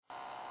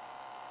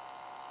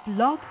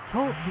Blog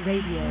Talk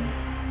Radio.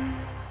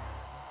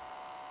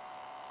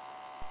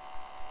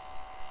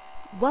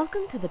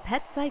 Welcome to the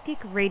Pet Psychic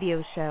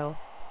Radio Show.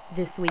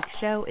 This week's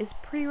show is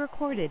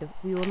pre-recorded.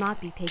 We will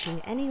not be taking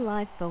any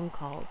live phone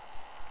calls.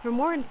 For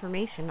more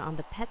information on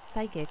the Pet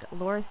Psychic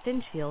Laura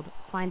Stinchfield,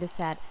 find us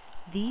at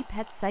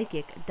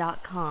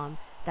thepetpsychic.com.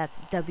 That's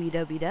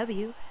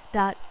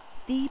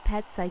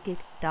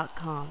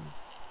www.thepetpsychic.com.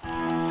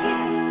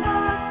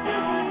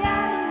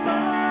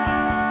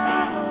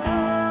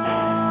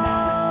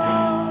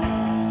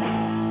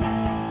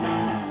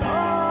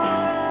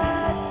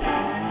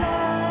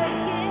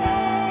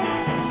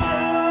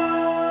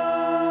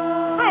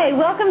 Hi,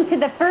 welcome to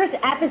the first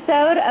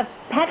episode of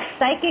Pet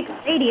Psychic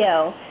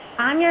Radio.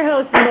 I'm your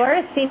host,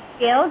 Laura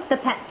Stinchfield, the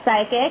Pet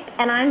Psychic,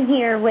 and I'm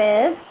here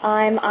with...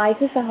 I'm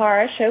Isa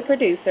Sahara, show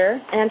producer,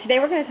 and today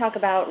we're going to talk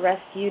about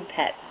rescued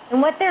pets.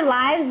 And what their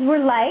lives were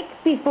like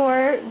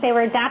before they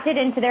were adopted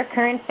into their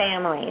current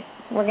families.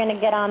 We're going to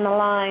get on the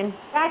line.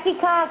 Jackie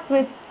Cox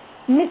with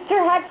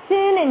Mr.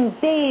 Hudson and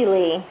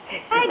Bailey.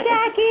 Hi,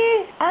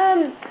 Jackie.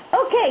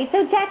 Okay,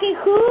 so Jackie,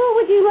 who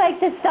would you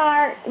like to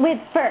start with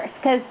first?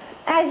 Because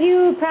as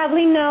you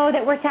probably know,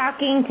 that we're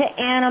talking to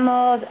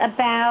animals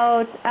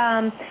about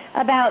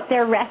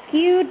their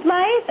rescued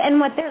life and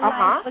what their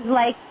life was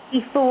like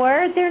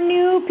before their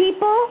new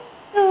people.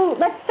 So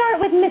let's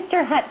start with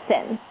Mr.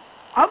 Hudson.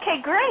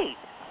 Okay, great.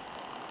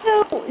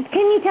 So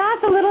can you tell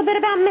us a little bit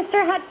about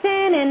Mr.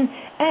 Hudson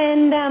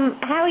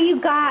and how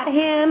you got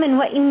him and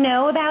what you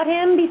know about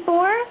him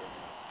before?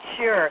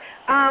 Sure.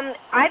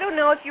 I don't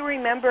know if you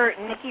remember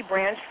Nikki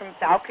Branch from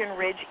Falcon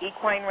Ridge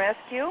Equine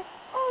Rescue.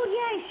 Oh,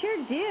 yeah, I sure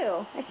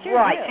do.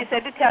 Right. She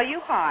said to tell you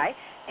hi.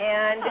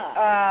 And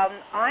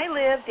I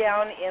live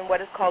down in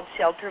what is called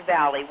Shelter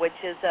Valley, which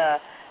is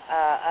a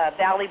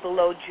valley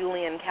below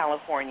Julian,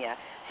 California.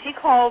 She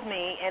called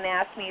me and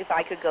asked me if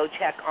I could go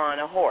check on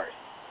a horse.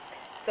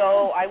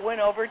 So I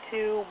went over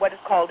to what is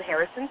called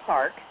Harrison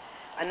Park,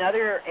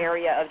 another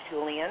area of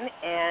Julian,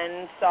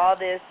 and saw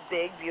this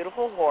big,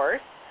 beautiful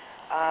horse,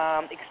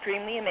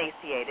 extremely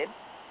emaciated.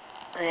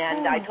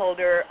 And I told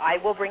her I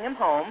will bring him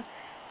home.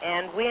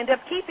 And we ended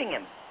up keeping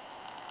him.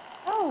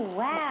 Oh,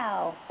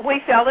 wow. We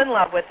fell in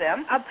love with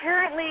him.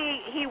 Apparently,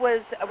 he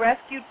was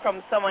rescued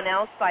from someone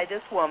else by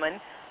this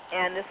woman,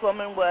 and this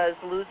woman was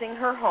losing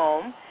her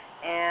home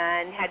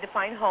and had to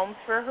find homes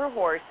for her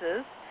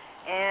horses.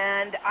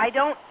 And I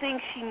don't think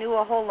she knew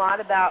a whole lot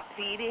about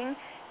feeding,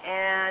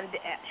 and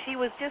she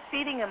was just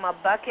feeding him a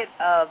bucket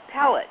of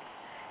pellets.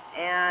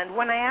 And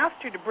when I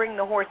asked her to bring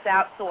the horse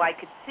out so I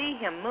could see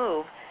him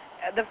move,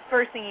 the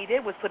first thing he did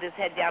was put his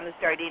head down and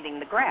start eating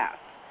the grass.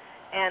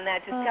 And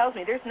that just tells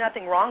me there's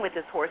nothing wrong with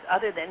this horse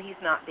other than he's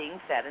not being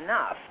fed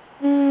enough.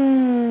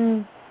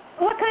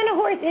 What kind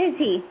of horse is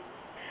he?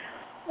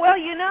 Well,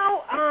 you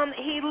know,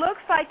 he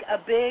looks like a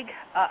big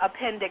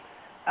appendix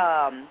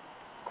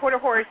quarter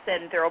horse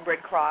and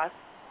thoroughbred cross.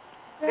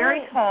 Right.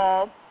 Very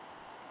tall.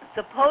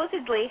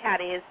 Supposedly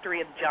had a history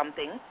of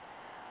jumping.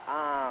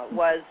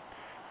 Was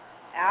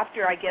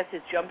after, I guess,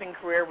 his jumping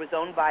career was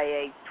owned by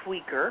a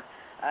tweaker,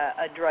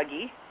 a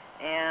druggie.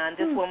 And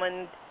this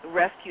woman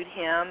rescued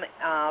him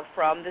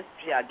from this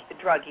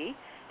druggie,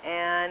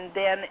 and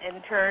then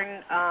in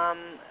turn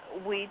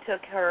we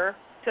took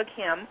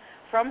him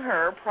from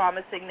her,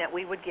 promising that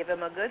we would give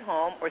him a good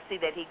home or see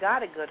that he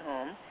got a good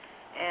home.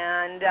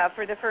 And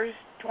for the first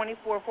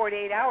 24,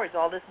 48 hours,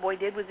 all this boy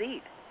did was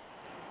eat.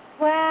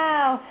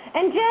 Wow!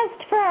 And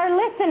just for our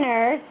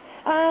listeners,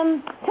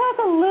 tell us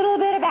a little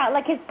bit about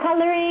like his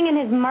coloring and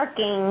his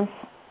markings.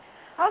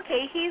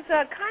 Okay, he's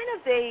kind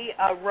of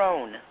a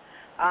roan.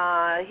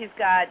 He's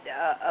got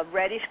a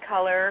reddish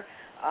color,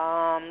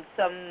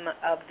 some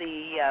of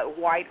the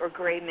white or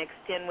gray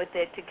mixed in with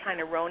it to kind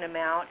of roan him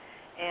out.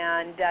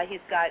 And he's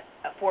got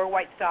 4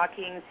 white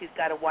stockings. He's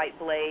got a white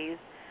blaze,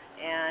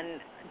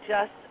 and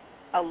just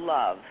a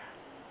love.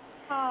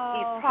 Oh.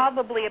 He's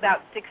probably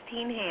about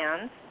 16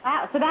 hands.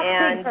 Wow, so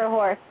that's big for a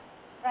horse,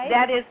 right?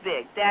 That is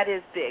big. That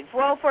is big.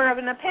 Well, for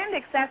an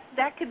appendix,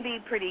 that can be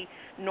pretty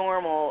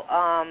normal.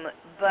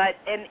 But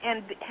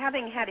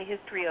having had a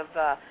history of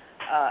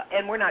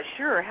and we're not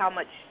sure how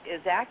much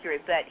is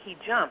accurate, but he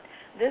jumped.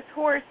 This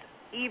horse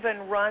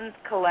even runs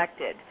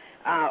collected,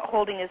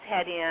 holding his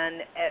head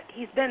in.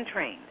 He's been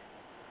trained.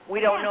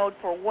 We don't know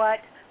for what,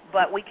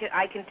 but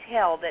I can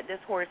tell that this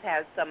horse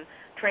has some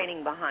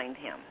training behind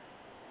him.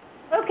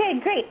 Okay,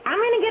 great. I'm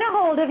going to get a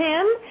hold of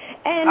him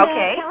and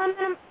tell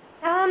him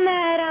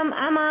that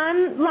I'm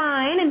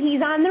online and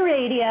he's on the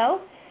radio.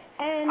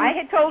 And I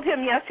had told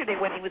him yesterday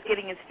when he was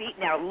getting his feet.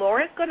 Now,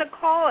 Laura's going to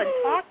call and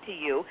talk to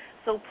you,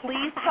 so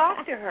please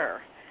talk to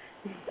her.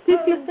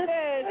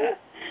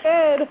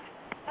 Good.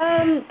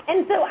 And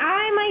so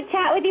I might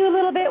chat with you a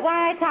little bit while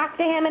I talk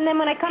to him, and then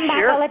when I come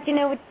back, I'll let you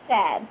know what you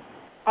said.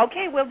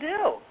 Okay, will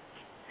do.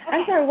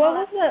 I'm sorry, what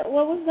was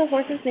the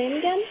horse's name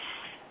again?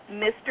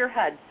 Mr.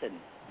 Hudson.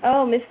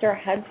 Oh, Mr.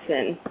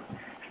 Hudson.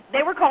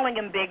 They were calling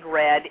him Big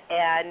Red,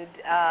 and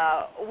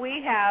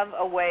we have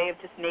a way of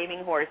just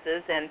naming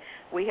horses, and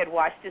we had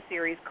watched a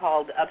series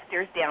called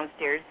Upstairs,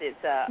 Downstairs.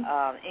 It's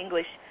an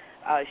English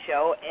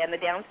show, and the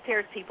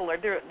downstairs people are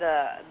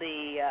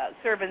the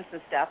servants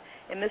and stuff,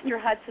 and Mr.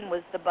 Hudson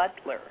was the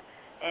butler.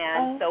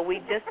 And so we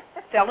just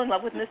fell in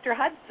love with Mr.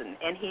 Hudson,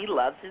 and he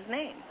loves his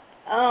name.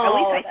 Oh, at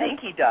least I think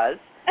he does.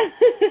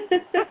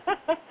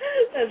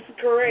 That's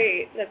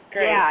great. That's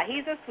great. Yeah,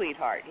 he's a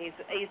sweetheart. He's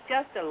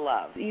just a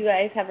love. You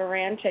guys have a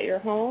ranch at your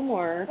home,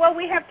 or? Well,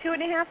 we have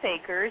 2.5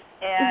 acres,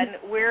 and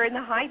we're in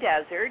the high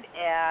desert,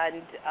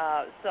 and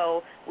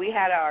so we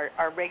had our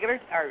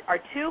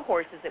two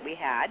horses that we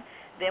had.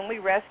 Then we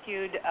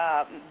rescued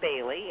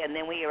Bailey, and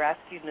then we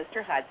rescued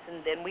Mr.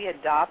 Hudson. Then we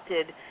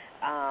adopted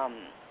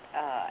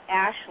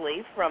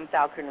Ashley from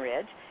Falcon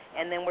Ridge,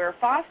 and then we're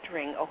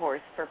fostering a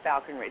horse for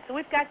Falcon Ridge. So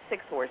we've got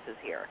 6 horses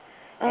here.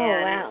 Oh,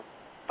 and wow.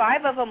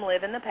 5 of them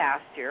live in the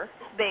pasture.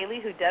 Bailey,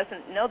 who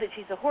doesn't know that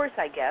she's a horse,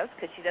 I guess,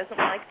 because she doesn't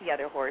like the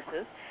other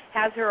horses,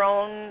 has her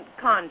own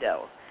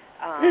condo.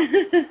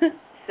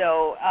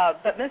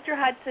 But Mr.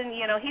 Hudson,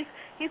 you know, he's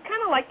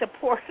kind of like the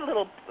poor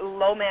little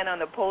low man on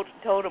the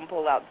totem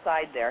pole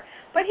outside there.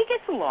 But he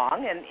gets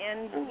along,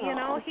 and you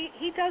know,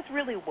 he does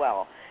really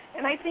well.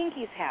 And I think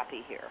he's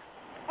happy here.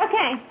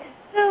 Okay.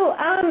 So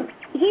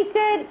he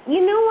said,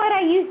 you know what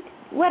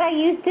I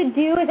used to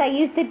do is I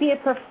used to be a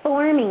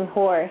performing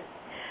horse.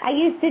 I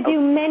used to do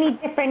many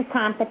different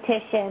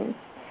competitions.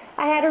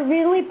 I had a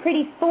really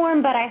pretty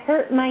form, but I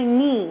hurt my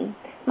knee,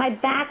 my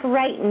back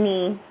right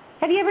knee.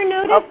 Have you ever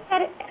noticed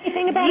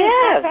anything about his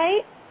back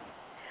right?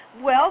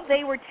 Well,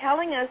 they were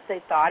telling us they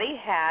thought he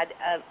had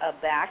a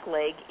back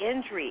leg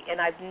injury, and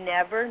I've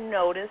never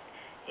noticed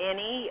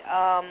any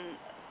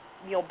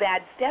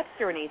bad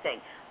steps or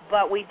anything.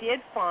 But we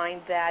did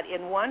find that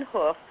in one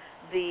hoof,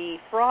 the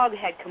frog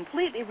had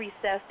completely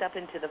recessed up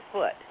into the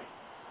foot.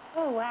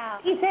 Oh, wow.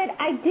 He said,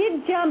 I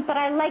did jump, but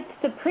I liked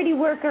the pretty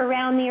work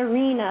around the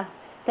arena,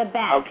 the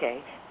back.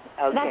 Okay.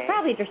 That's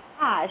probably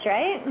dressage,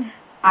 right?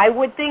 I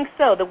would think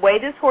so. The way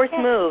this horse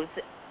moves,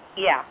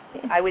 yeah,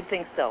 I would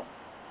think so.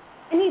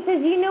 And he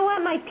says, you know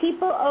what? My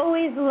people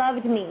always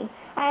loved me.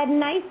 I had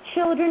nice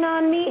children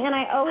on me, and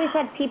I always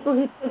had people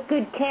who took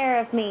good care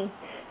of me.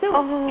 So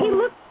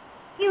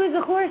he was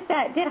a horse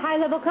that did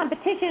high-level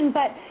competition,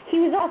 but he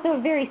was also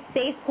a very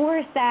safe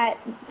horse that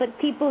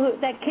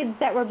kids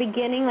that were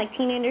beginning, like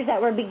teenagers that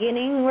were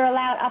beginning, were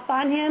allowed up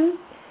on him.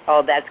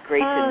 Oh, that's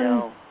great to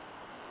know.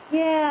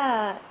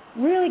 Yeah,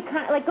 really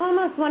like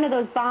almost one of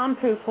those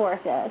bomb-proof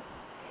horses.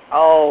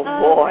 Oh,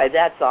 boy,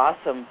 that's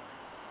awesome.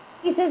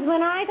 He says,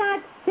 when I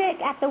got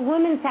sick at the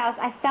woman's house,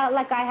 I felt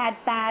like I had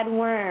bad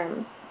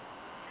worms.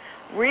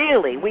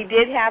 Really? We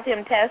did have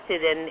him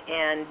tested,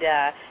 and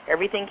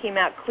everything came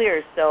out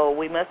clear, so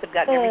we must have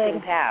gotten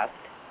everything passed.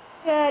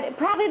 Good.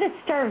 Probably the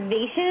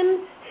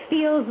starvation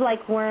feels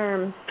like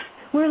worms.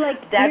 We're like,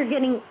 you're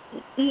getting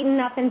eaten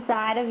up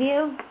inside of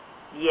you.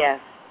 Yes.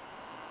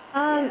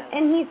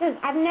 And he says,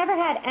 I've never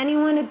had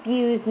anyone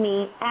abuse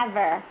me,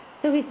 ever.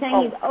 So he's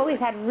saying he's always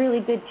had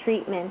really good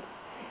treatment.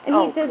 And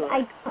he says,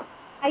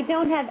 I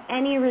don't have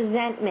any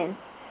resentment.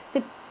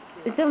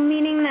 So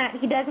meaning that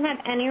he doesn't have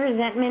any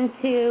resentment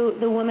to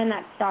the woman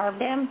that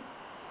starved him.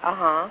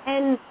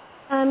 And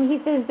he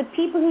says, the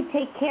people who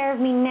take care of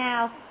me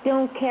now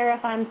don't care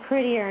if I'm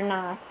pretty or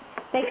not.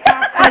 They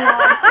cast me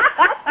off.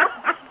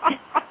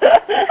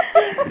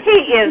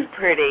 He is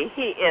pretty.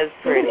 He is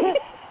pretty.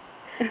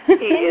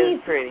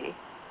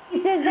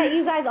 He says that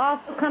you guys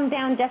also come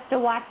down just to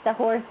watch the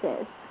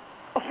horses.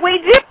 We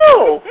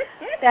do.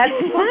 That's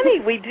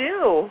funny. We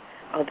do.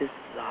 Oh, this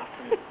is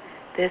awesome.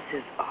 This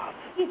is awesome.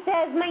 He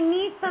says, my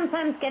knees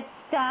sometimes get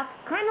stuck,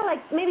 kind of like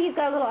maybe he's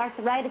got a little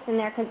arthritis in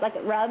there because like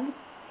it rubs.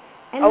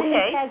 And then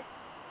he says,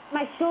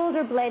 my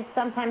shoulder blades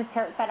sometimes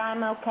hurt, but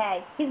I'm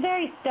okay. He's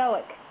very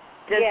stoic.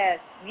 Yes,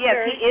 he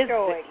is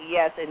stoic.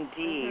 Yes,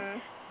 indeed.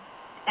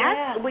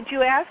 Would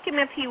you ask him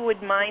if he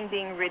would mind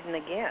being ridden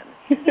again?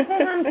 He says,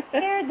 I'm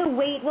scared the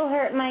weight will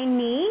hurt my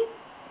knee.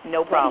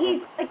 No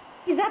problem.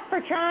 He's up for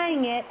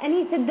trying it, and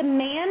he said the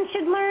man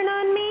should learn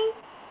on me.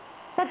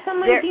 That's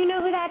someone, do you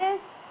know who that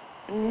is?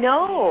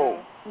 No.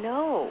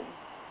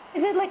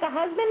 Is it like a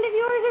husband of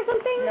yours or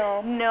something?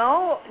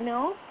 No.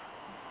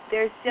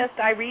 There's just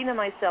Irene and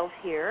myself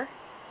here.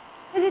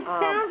 Because it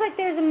sounds like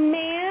there's a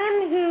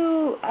man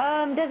who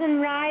doesn't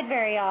ride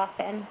very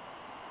often.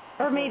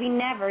 Or maybe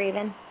never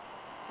even.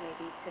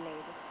 Maybe it's a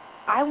neighbor.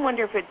 I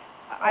wonder if it's...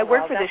 I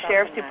work for the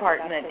Sheriff's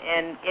Department,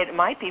 and it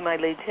might be my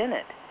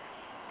lieutenant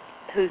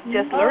who's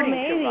just learning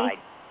to ride.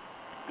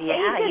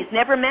 Yeah, he's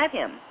never met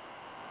him.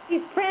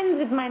 He's friends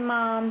with my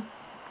mom.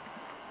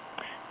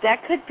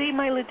 That could be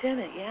my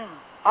lieutenant, yeah.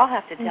 I'll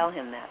have to tell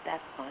him that.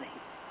 That's funny.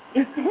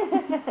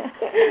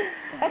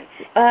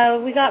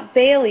 We got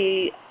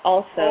Bailey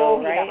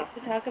also, right,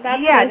 to talk about?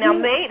 Yeah, now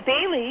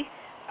Bailey,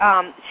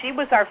 she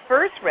was our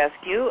first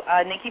rescue.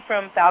 Nikki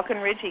from Falcon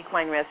Ridge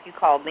Equine Rescue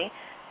called me,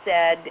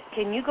 said,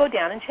 can you go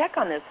down and check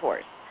on this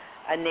horse?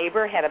 A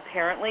neighbor had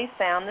apparently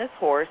found this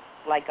horse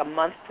like a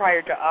month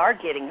prior to our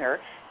getting her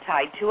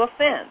tied to a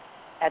fence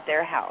at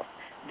their house.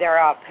 They're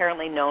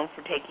apparently known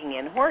for taking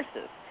in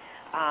horses.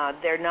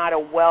 They're not a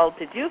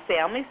well-to-do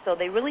family, so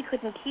they really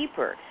couldn't keep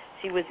her.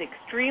 She was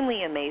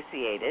extremely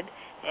emaciated,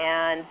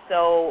 and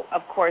so,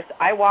 of course,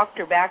 I walked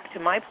her back to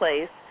my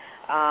place.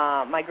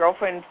 My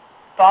girlfriend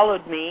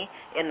followed me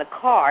in the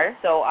car,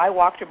 so I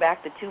walked her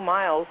back the 2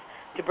 miles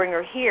to bring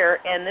her here,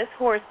 and this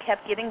horse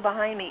kept getting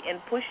behind me and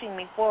pushing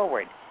me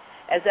forward,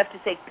 as if to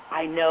say,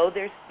 I know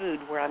there's food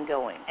where I'm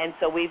going. And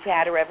so we've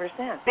had her ever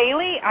since.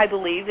 Bailey, I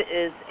believe,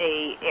 is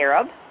a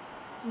Arab,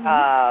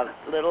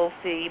 little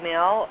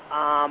female,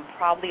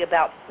 probably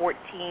about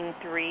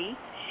 14'3".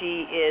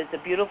 She is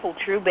a beautiful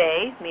true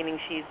bay, meaning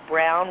she's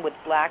brown with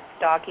black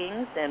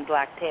stockings and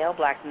black tail,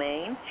 black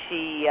mane.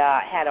 She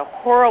had a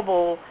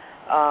horrible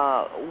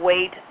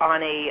weight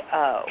on a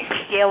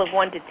scale of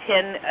 1 to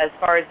 10 as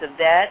far as the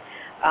vet,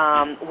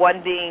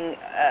 1 being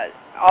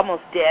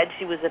almost dead.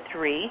 She was a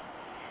 3,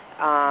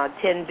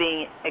 10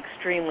 being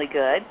extremely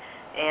good.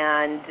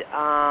 And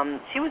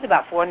she was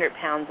about 400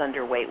 pounds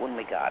underweight when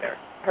we got her.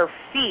 Her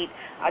feet,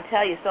 I'll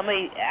tell you,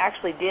 somebody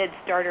actually did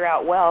start her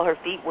out well. Her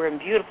feet were in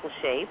beautiful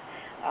shape.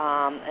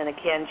 And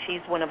again, she's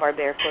one of our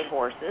barefoot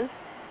horses,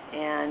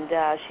 and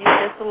she's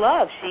just a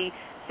love. She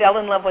fell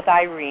in love with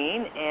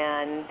Irene,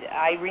 and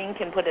Irene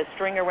can put a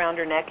string around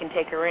her neck and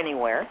take her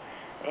anywhere.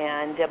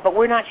 And but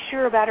we're not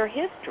sure about her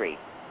history.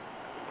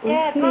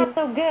 Yeah, it's not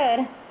so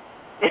good.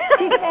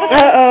 She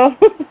said,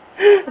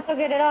 not so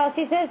good at all.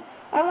 She says,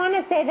 I want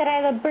to say that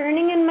I have a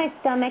burning in my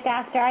stomach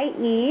after I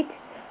eat,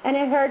 and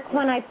it hurts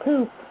when I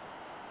poop.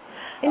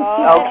 And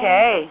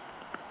Okay.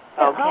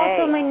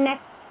 Also, my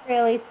neck's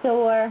really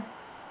sore.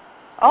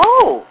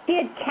 Oh. She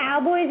had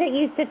cowboys that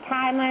used to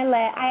tie my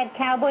leg. I had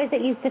cowboys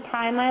that used to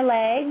tie my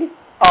legs.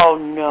 Oh,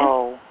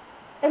 no.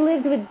 I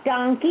lived with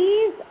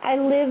donkeys. I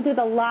lived with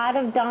a lot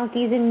of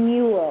donkeys and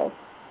mules.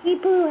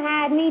 People who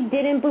had me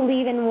didn't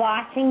believe in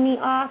washing me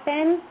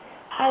often.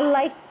 I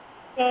like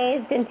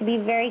shaved and to be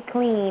very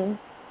clean.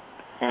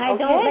 And I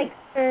don't like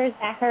furs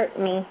that hurt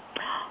me.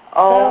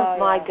 Oh,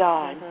 my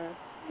God.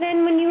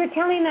 Then when you were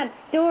telling that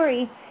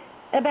story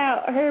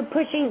about her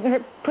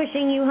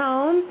pushing you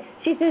home,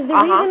 she says the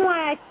reason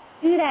why I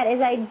do that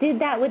is I did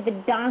that with the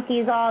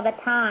donkeys all the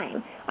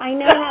time. I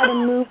know how to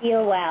move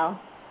real well.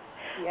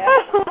 Yeah,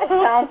 that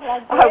sounds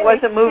like I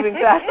wasn't moving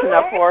fast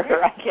enough for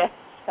her, I guess.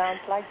 Sounds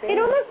like It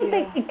almost looks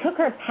like she took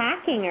her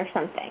packing or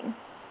something.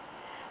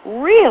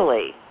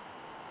 Really?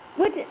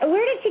 Where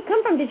did she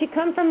come from? Did she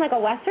come from like a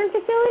Western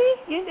facility?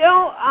 You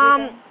know,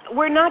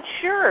 we're not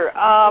sure.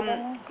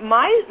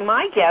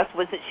 My guess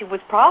was that she was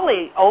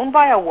probably owned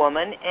by a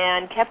woman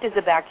and kept as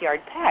a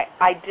backyard pet.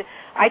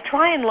 I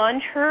try and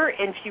lunge her,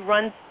 and she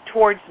runs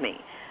towards me.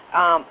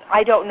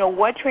 I don't know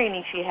what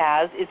training she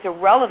has. It's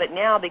irrelevant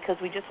now because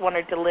we just want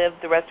her to live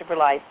the rest of her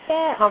life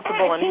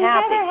comfortable and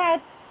happy. She never had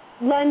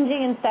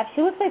lunging and stuff.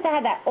 She looks like they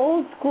had that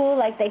old school,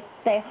 like they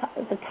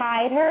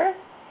tied her.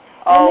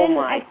 Oh,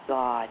 my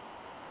God.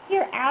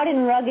 You're out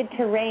in rugged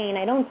terrain.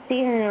 I don't see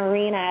her in an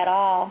arena at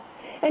all.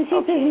 And she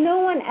says, no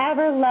one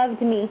ever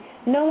loved me.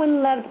 No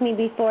one loved me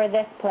before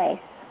this place.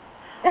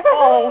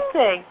 Oh,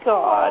 thank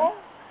God.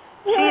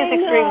 She is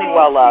extremely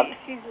well loved.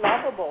 She's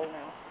lovable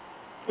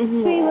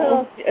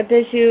now.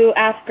 Did you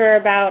ask her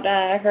about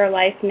her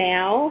life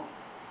now?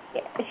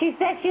 She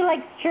says she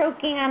likes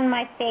stroking on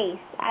my face.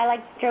 I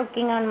like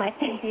stroking on my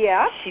face.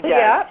 Yeah, she does.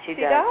 Yeah, she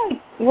does.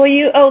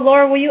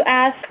 Laura, will you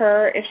ask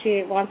her if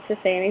she wants to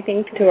say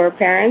anything to her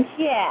parents?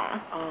 Yeah.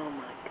 Oh,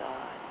 my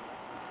God.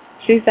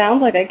 She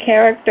sounds like a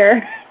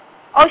character.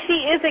 Oh, she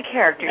is a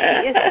character.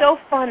 She is so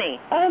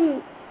funny.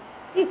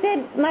 She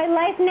said, my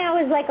life now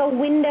is like a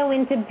window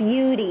into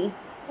beauty.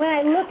 When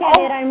I look at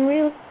it, I'm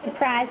really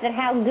surprised at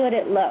how good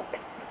it looks.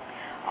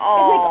 It's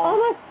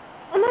like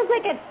almost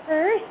like at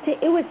first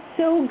it was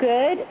so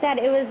good that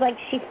it was like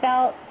she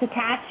felt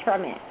detached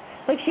from it.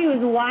 Like she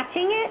was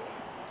watching it.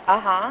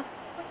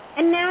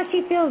 And now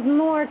she feels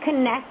more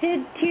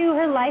connected to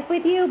her life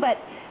with you, but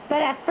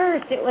at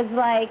first it was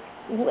like,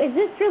 is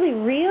this really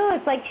real?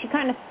 It's like she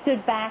kind of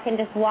stood back and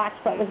just watched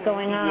what was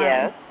going on.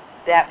 Yes,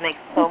 that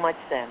makes so much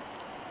sense.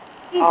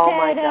 She said,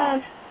 my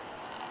gosh.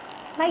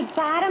 My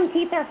bottom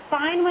teeth are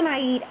fine when I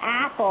eat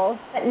apples,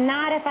 but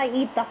not if I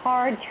eat the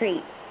hard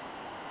treats.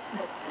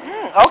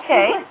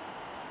 Okay.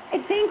 I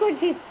think what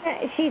she's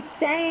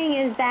saying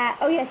is that,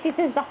 she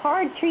says the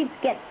hard treats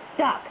get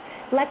stuck.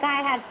 Like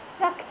I have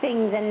stuck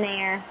things in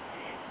there.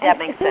 That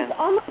makes sense. It's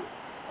almost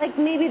like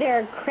maybe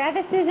there are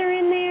crevices are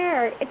in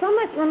there, or it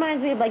almost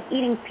reminds me of like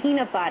eating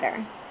peanut butter.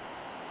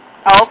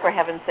 Oh, for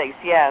heaven's sakes,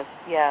 yes.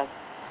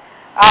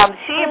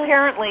 She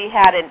apparently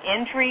had an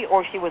injury,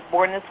 or she was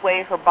born this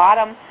way. Her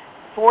bottom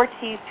 4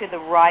 teeth to the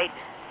right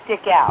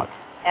stick out,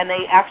 and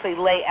they actually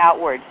lay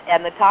outwards,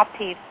 and the top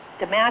teeth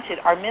to match it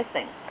are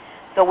missing.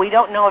 So we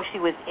don't know if she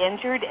was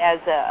injured as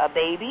a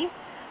baby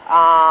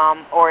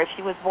or if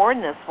she was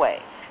born this way.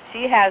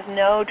 She has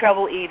no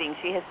trouble eating.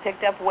 She has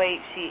picked up weight.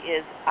 She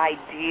is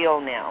ideal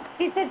now.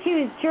 She said she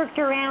was jerked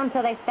around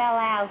till they fell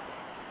out.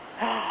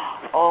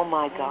 Oh,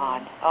 my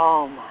God.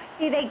 Oh, my.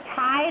 See, they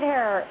tied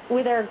her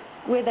with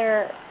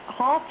her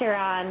halter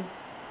on,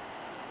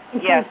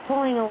 and she was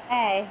pulling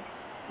away.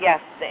 Yes,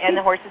 and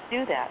the horses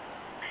do that.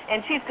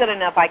 And she's good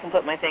enough I can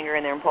put my finger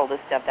in there and pull this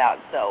stuff out.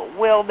 So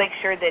we'll make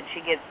sure that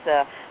she gets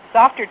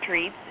softer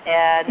treats,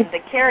 and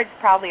the carrots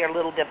probably are a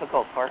little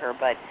difficult for her,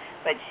 but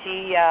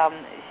she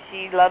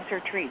loves her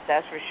treats,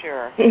 that's for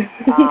sure.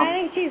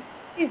 I think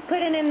she's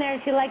putting in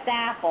there she likes the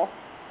apple.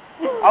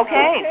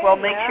 Okay, well,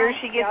 make sure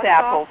she gets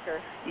apple.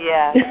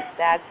 Yeah,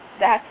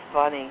 that's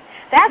funny.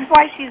 That's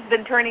why she's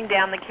been turning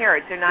down the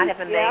carrots. They're not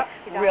having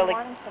she really.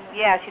 Want them so much.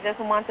 Yeah, she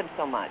doesn't want them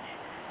so much.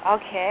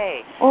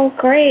 Okay. Oh,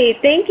 great.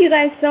 Thank you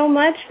guys so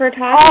much for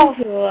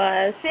talking to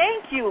us.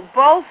 Thank you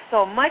both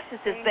so much. This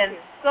has been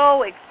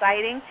so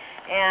exciting.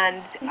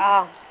 And,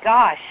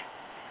 gosh,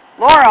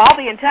 Laura, I'll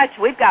be in touch.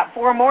 We've got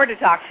 4 more to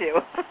talk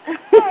to.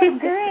 Oh,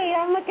 great.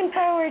 I'm looking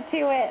forward to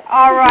it.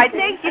 All right.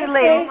 Thank you,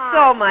 ladies,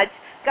 so much.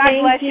 God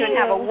bless you and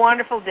have a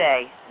wonderful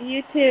day.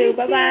 You too.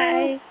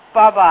 Bye-bye.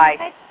 Bye-bye.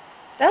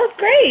 That was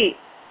great.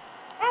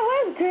 That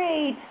was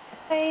great.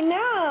 I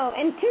know.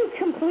 And 2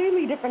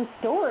 completely different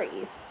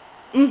stories.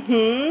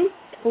 Mm-hmm.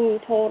 2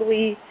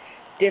 totally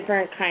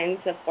different kinds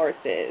of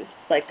horses,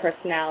 like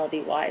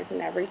personality-wise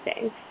and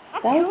everything.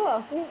 That's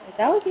cool.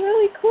 That was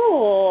really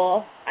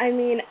cool. I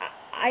mean,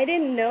 I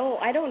don't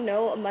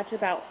know much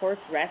about horse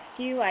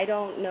rescue. I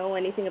don't know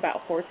anything about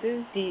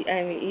horses.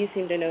 You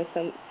seem to know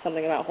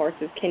something about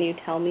horses. Can you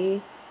tell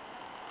me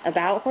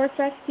about horse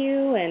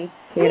rescue? And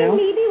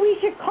maybe we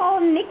should call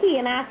Nikki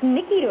and ask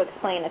Nikki to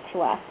explain it to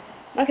us.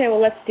 Okay,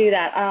 well, let's do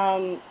that.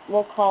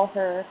 We'll call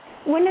her.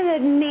 One of the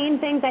main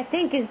things I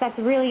think is that's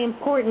really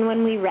important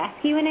when we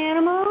rescue an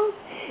animal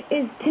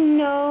is to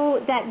know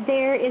that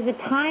there is a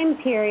time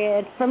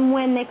period from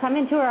when they come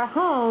into our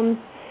homes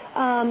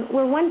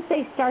where once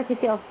they start to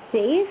feel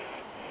safe,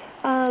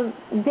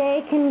 they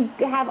can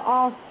have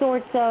all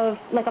sorts of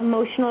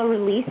emotional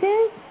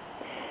releases.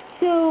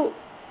 So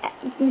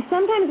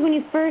sometimes when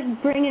you first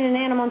bring in an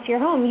animal into your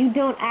home, you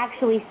don't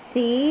actually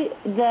see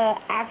the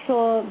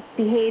actual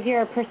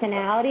behavior or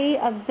personality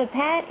of the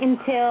pet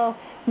until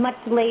much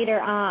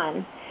later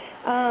on.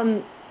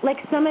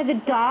 Some of the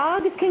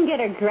dogs can get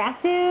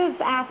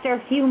aggressive after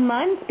a few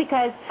months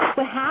because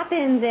what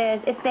happens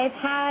is if they've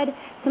had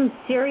some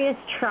serious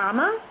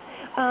trauma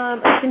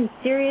or some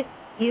serious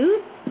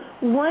abuse,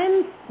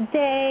 once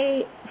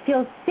they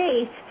feel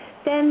safe,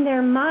 then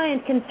their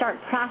mind can start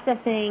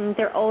processing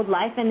their old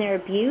life and their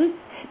abuse,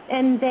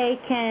 and they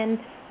can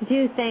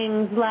do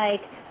things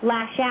like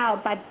lash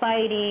out by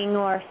biting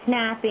or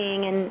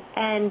snapping,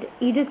 and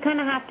you just kind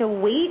of have to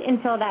wait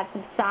until that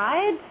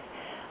subsides.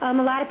 A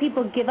lot of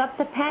people give up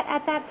the pet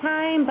at that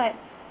time, but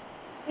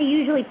they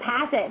usually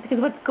pass it because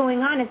what's going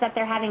on is that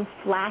they're having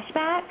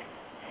flashbacks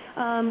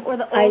or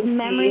the old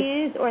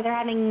memories, or they're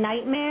having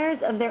nightmares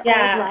of their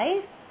old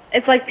life.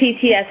 It's like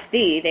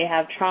PTSD. They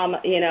have trauma,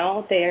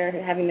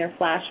 they're having their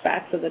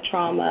flashbacks of the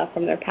trauma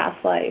from their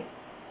past life.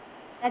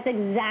 That's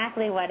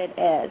exactly what it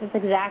is. It's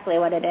exactly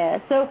what it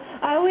is. So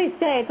I always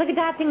say it's like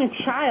adopting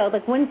a child.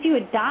 Once you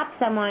adopt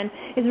someone,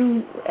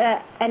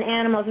 an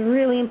animal, it's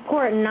really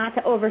important not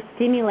to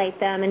overstimulate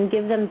them and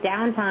give them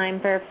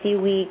downtime for a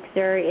few weeks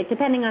or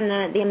depending on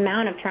the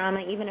amount of trauma,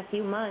 even a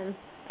few months.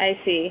 I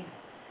see.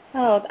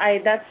 Oh,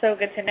 that's so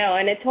good to know,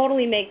 and it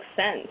totally makes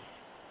sense.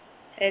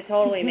 It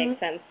totally makes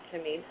sense to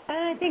me.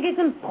 I think it's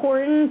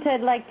important to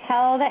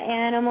tell the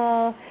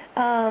animal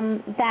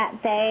that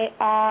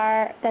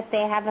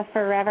they have a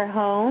forever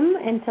home,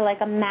 and to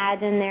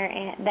imagine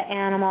the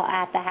animal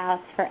at the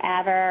house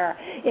forever.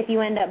 If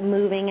you end up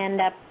moving,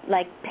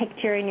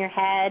 picture in your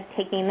head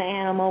taking the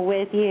animal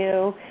with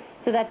you,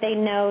 so that they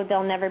know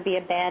they'll never be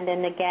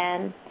abandoned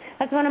again.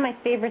 That's one of my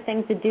favorite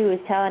things to do, is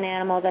tell an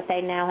animal that they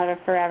now have a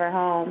forever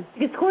home.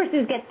 Because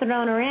horses get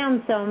thrown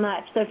around so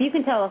much. So if you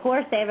can tell a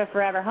horse they have a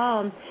forever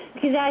home,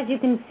 because as you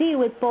can see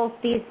with both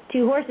these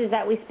 2 horses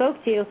that we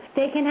spoke to,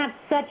 they can have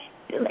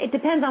it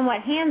depends on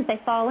what hands they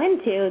fall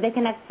into, they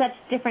can have such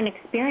different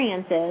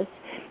experiences.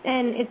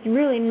 And it's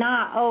really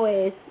not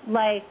always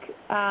like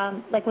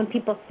when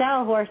people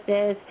sell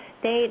horses,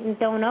 they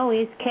don't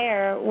always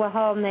care what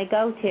home they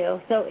go to.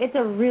 So it's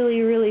a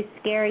really, really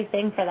scary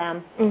thing for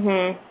them.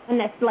 Mm-hmm. And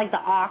that's like the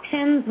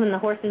auctions, when the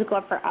horses go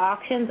up for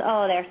auctions,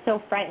 they're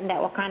so frightened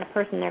at what kind of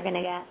person they're going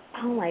to get.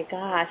 Oh, my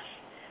gosh.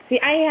 See,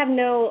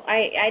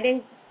 I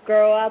didn't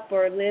grow up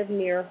or live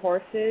near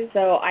horses,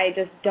 so I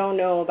just don't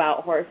know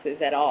about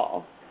horses at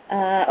all.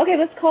 Okay,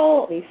 let's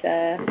call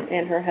Lisa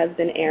and her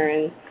husband,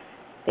 Aaron.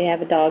 They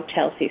have a dog,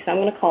 Chelsea, so I'm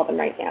going to call them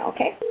right now,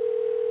 okay?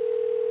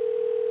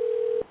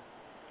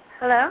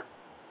 Hello?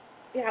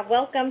 Yeah,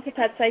 welcome to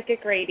Pet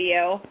Psychic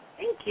Radio.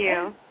 Thank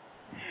you.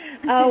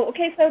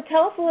 Okay, so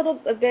tell us a little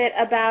bit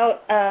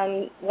about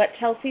what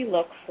Chelsea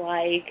looks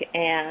like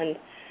and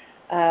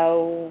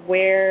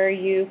where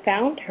you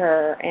found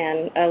her,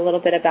 and a little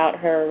bit about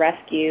her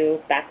rescue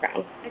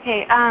background.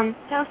 Okay,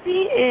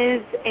 Chelsea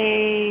is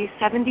a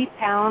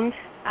 70-pound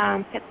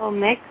pit bull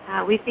mix.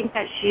 We think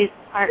that she's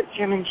part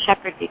German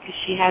Shepherd because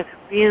she has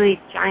really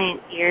giant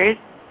ears.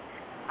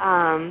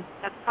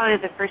 That's probably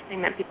the first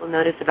thing that people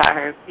notice about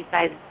her,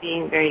 besides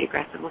being very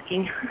aggressive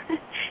looking,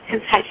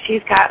 is that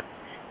she's got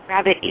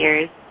rabbit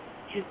ears.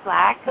 She's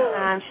black.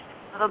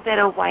 She's a little bit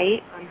of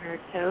white on her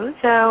toes.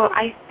 So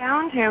I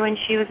found her when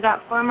she was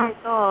about 4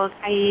 months old.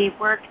 I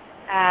worked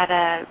at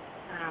a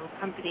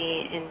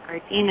company in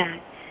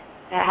Gardena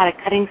that had a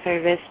cutting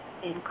service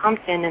in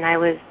Compton, and I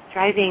was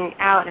driving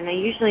out, and I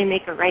usually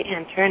make a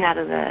right-hand turn out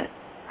of the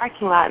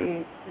parking lot,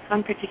 and this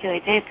one particular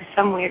day, for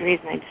some weird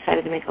reason, I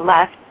decided to make a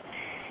left.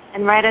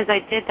 And right as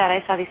I did that, I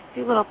saw these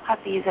 2 little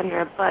puppies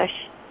under a bush,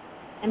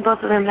 and both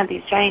of them had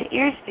these giant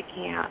ears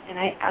sticking out, and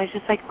I was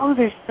just like, oh,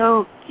 they're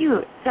so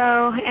cute. So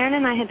Aaron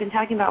and I had been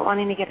talking about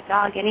wanting to get a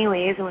dog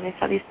anyways, and when I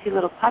saw these 2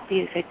 little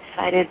puppies, I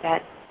decided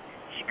that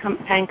I should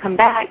try and come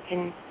back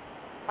and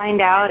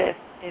find out if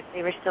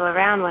they were still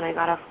around when I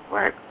got off of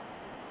work.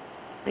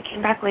 I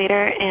came back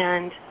later,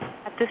 and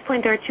at this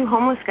point, there were 2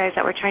 homeless guys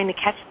that were trying to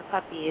catch the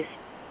puppies.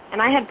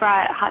 And I had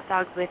brought hot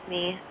dogs with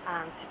me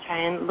to try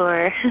and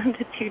lure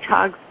the 2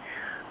 dogs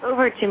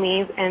over to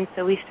me, and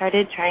so we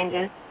started trying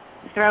to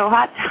throw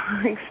hot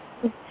dogs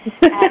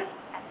at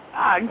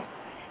dogs.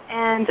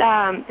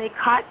 And they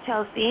caught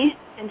Chelsea,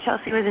 and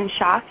Chelsea was in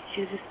shock.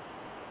 She was this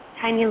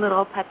tiny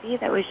little puppy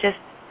that was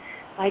just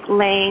like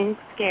laying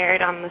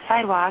scared on the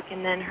sidewalk,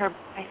 and then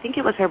I think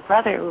it was her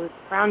brother, who was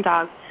a brown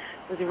dog,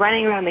 was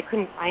running around. They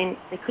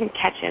couldn't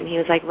catch him. He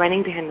was like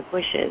running behind the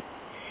bushes.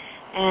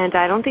 And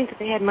I don't think that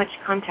they had much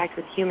contact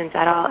with humans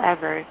at all,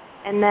 ever.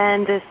 And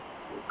then this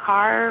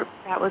car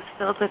that was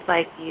filled with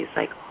like these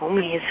like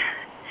homies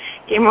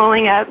came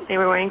rolling up. They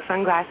were wearing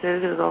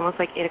sunglasses. It was almost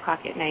like 8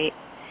 o'clock at night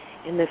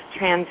in this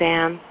Trans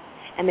Am,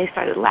 and they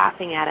started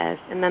laughing at us.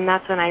 And then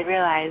that's when I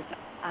realized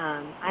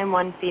I'm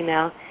one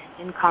female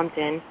in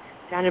Compton,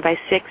 surrounded by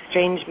 6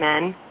 strange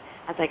men.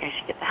 I was like, I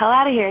should get the hell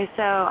out of here.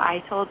 So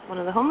I told one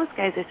of the homeless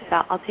guys, I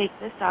said, I'll take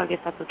this dog if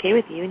that's okay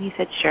with you. And he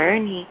said, sure.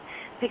 And he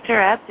picked her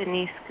up, and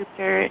he scooped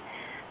her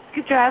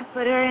up,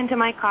 put her into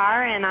my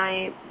car, and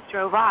I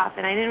drove off.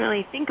 And I didn't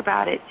really think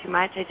about it too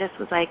much. I just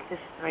was like, this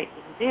is the right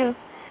thing to do.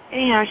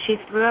 Anyhow, she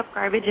threw up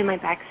garbage in my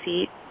back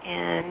seat,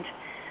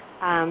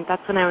 and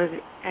that's when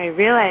I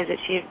realized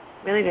that she had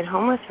really been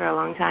homeless for a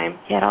long time.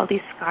 She had all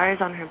these scars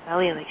on her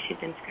belly, like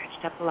she'd been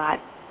scratched up a lot.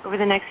 Over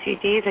the next few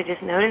days, I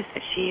just noticed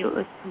that she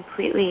was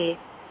completely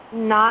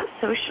not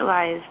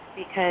socialized,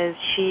 because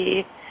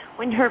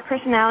when her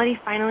personality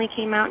finally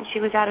came out and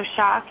she was out of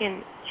shock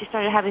and she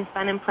started having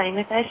fun and playing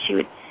with us, she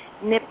would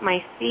nip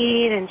my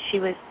feet, and she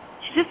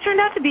just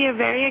turned out to be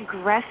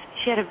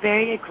she had a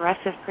very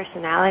aggressive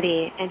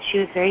personality, and she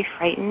was very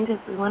frightened. If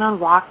we went on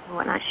walks and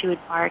whatnot, she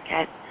would bark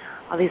at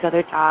all these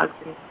other dogs,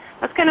 and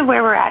that's kind of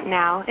where we're at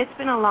now. It's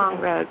been a long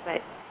road,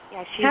 but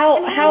yeah.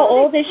 How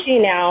old is she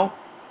now?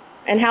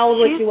 And how old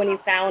was she when you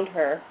found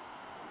her?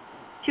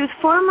 She was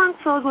 4 months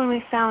old when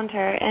we found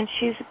her, and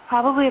she's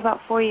probably about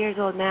 4 years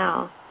old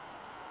now.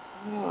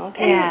 Oh,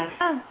 okay. Yeah.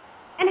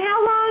 And how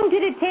long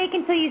did it take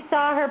until you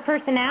saw her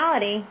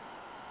personality?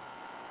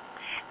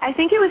 I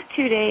think it was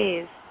 2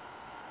 days.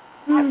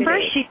 At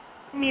first, she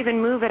didn't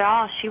even move at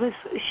all. She was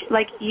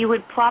like, you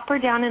would plop her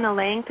down in a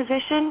laying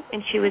position,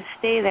 and she would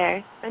stay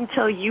there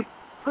until you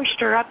pushed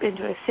her up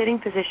into a sitting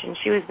position.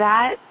 She was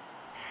that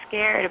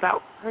scared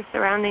about her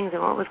surroundings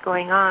and what was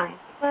going on.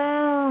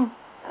 Well,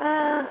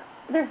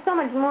 there's so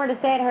much more to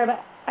say to her, but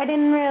I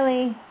didn't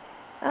really.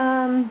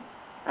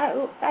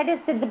 I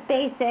just did the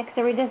basics,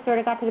 or we just sort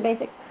of got to the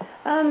basics.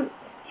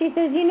 She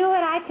says, you know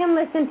what, I can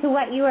listen to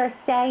what you are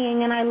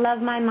saying, and I love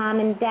my mom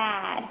and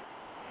dad.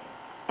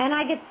 And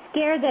I get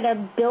scared that a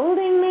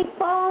building may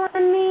fall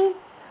on me,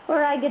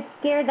 or I get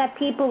scared that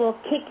people will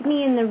kick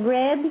me in the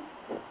ribs,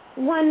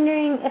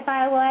 wondering if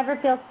I will ever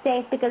feel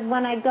safe, because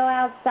when I go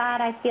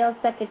outside, I feel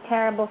such a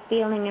terrible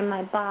feeling in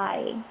my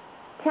body.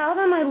 Tell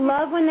them I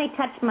love when they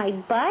touch my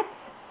butt.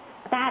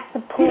 That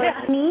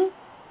supports me.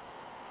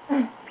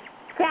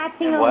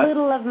 Scratching a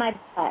little of my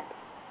butt.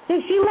 So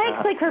she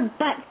likes like her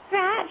butt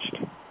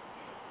scratched,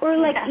 or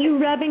like you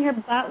rubbing her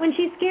butt when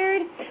she's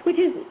scared, which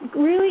is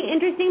really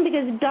interesting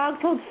because dogs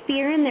hold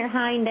fear in their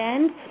hind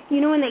end.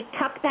 You know, when they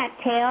tuck that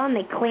tail and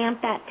they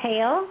clamp that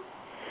tail.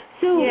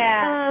 So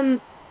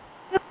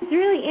it's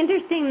really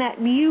interesting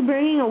that you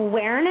bringing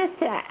awareness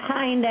to that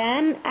hind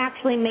end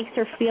actually makes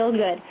her feel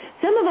good.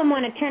 Some of them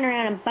want to turn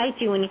around and bite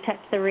you when you touch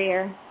the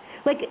rear.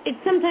 Like, it's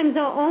sometimes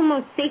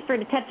almost safer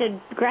to touch an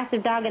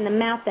aggressive dog in the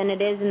mouth than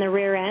it is in the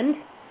rear end.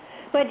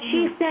 But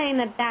she's saying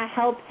that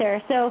helps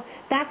her. So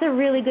that's a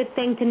really good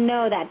thing to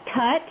know, that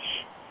touch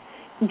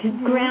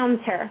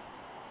grounds her.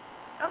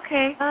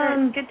 Okay.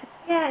 Good.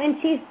 Yeah, and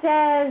she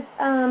says,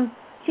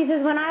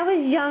 when I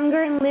was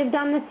younger and lived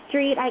on the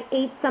street, I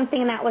ate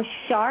something that was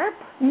sharp.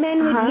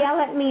 Men would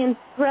yell at me and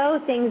throw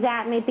things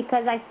at me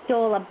because I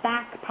stole a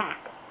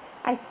backpack.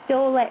 I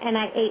stole it and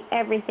I ate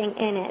everything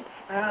in it.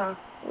 Oh.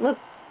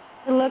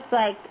 It looked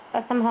like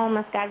some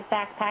homeless guy's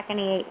backpack,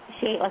 and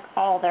she ate like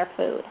all their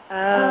food.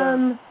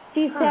 Oh.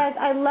 She says,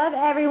 I love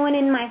everyone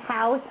in my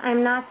house.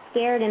 I'm not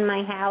scared in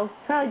my house.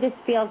 Probably just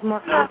feels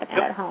more confident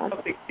at home. I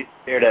don't think she's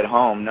scared at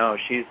home. No,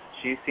 she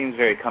seems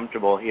very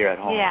comfortable here at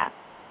home. Yeah.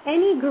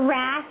 Any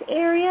grass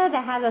area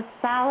that has a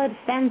solid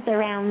fence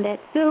around it.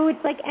 So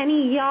it's like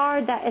any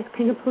yard that is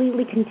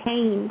completely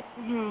contained.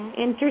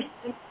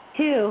 Interesting,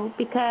 too,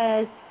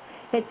 because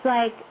It's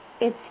like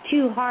it's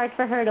too hard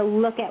for her to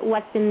look at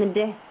what's in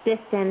the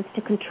distance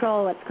to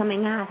control what's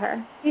coming at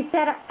her. She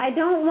said, I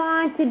don't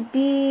want to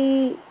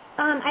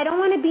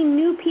be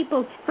new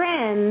people's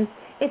friends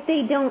if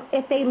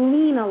they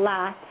lean a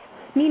lot.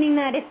 Meaning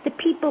that if the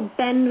people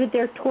bend with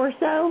their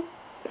torso,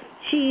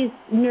 she's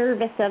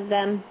nervous of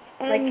them.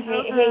 And,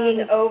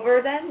 hanging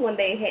over them when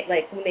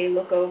they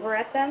look over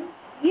at them?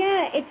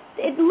 Yeah,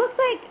 it looks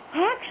like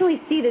I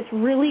actually see this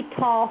really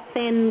tall,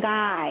 thin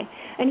guy,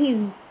 and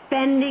he's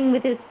bending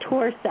with his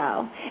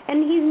torso,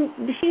 and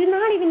she's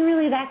not even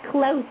really that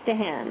close to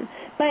him,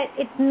 but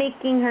it's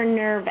making her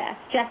nervous,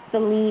 just the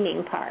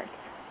leaning part.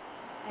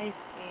 I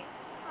see.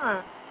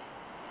 Huh.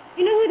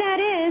 You know who that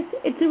is?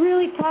 It's a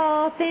really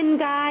tall, thin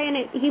guy, and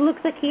he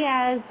looks like he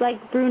has, like,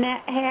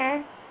 brunette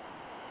hair.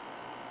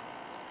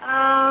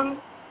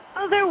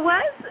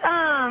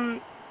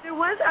 There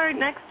was our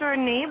next door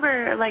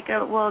neighbor,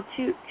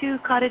 two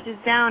cottages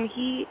down.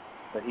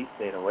 But he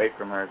stayed away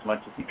from her as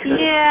much as he could.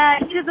 Yeah,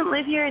 he doesn't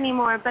live here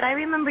anymore, but I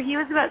remember he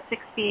was about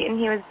 6 feet, and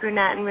he was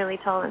brunette and really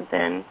tall and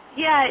thin.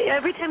 Yeah,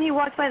 every time he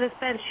walked by this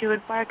bench, she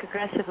would bark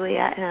aggressively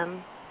at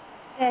him.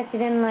 Yeah, she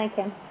didn't like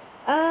him.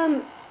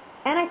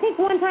 And I think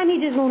one time he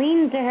just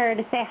leaned to her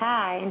to say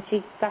hi, and she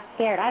got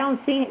scared. I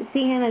don't see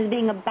him as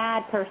being a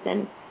bad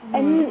person.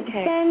 And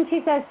then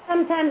she says,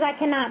 sometimes I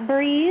cannot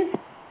breathe,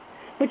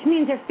 which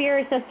means her fear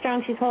is so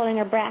strong she's holding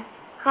her breath.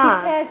 She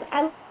says,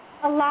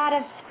 a lot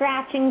of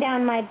scratching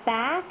down my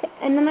back,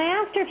 and then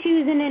I asked her if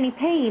she was in any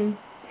pain,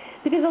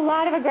 because a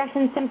lot of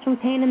aggression stems from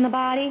pain in the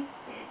body.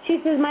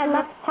 She says, my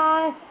left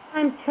paw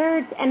sometimes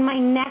hurts, and my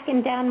neck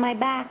and down my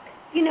back.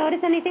 Do you notice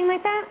anything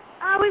like that?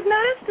 We've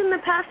noticed in the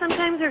past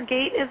sometimes her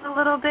gait is a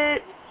little bit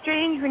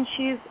strange when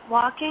she's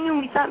walking, and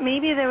we thought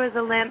maybe there was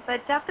a limp,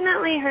 but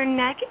definitely her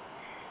neck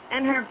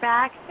and her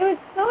back. It was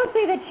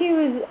mostly that she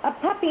was a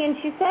puppy, and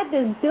she said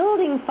this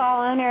building fall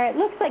on her. It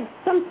looks like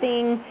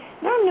something,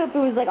 I don't know if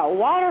it was like a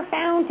water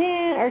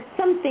fountain or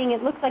something.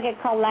 It looks like it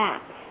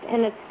collapsed,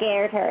 and it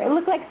scared her. It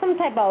looked like some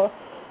type of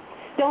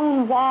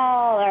stone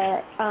wall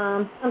or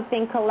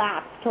something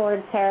collapsed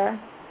towards her.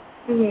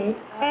 Mm-hmm.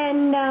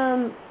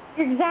 And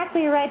you're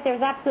exactly right.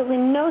 There's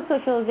absolutely no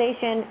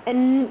socialization,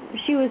 and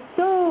she was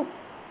so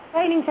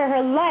fighting for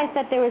her life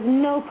that there was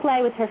no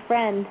play with her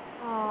friend.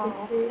 Oh.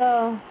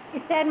 So she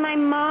said my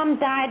mom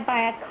died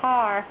by a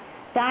car,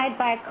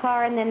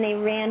 and then they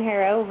ran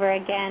her over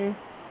again.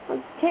 It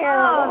was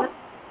terrible.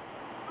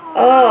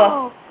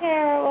 Oh.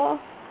 Terrible.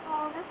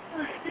 Oh, that's so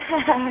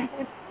sad.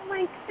 Oh,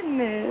 my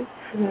goodness.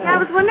 Yeah, I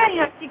was wondering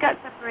how she got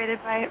separated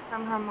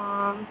from her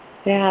mom.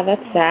 Yeah,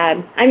 that's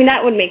sad. I mean,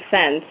 that would make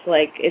sense.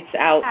 Like, it's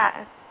out.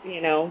 Yeah.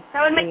 You know.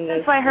 That would make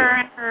sense why her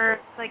and her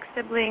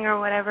sibling or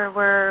whatever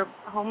were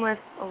homeless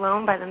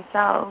alone by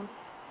themselves.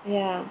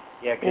 Yeah.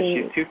 Yeah, because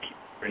she's too cute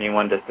for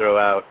anyone to throw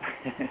out.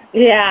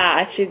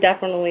 Yeah, she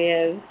definitely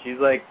is. She's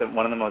like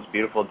one of the most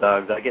beautiful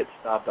dogs. I get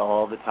stopped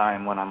all the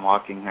time when I'm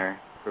walking her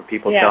for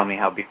people telling me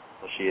how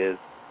beautiful she is.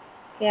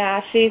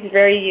 Yeah, she's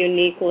very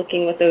unique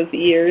looking with those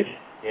ears.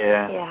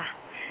 Yeah. Yeah.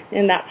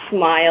 And that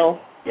smile.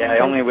 Yeah,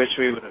 I only wish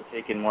we would have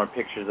taken more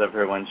pictures of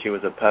her when she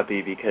was a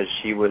puppy because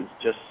she was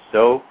just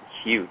so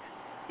cute.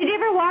 Did you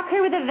ever walk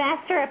her with a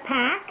vest or a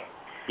pack?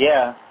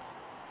 Yeah.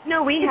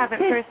 No, we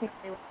haven't personally.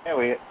 Yeah,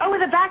 we. Oh,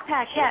 with a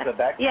backpack, yes. With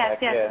a backpack, yes,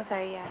 yeah. I'm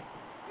sorry, yeah.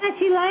 Yeah,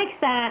 she likes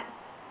that.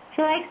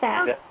 She likes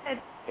that. Oh, good.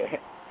 Okay.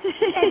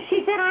 And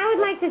she said, I would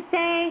like to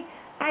say,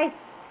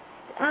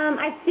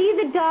 I see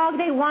the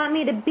dog they want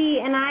me to be,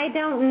 and I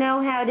don't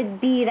know how to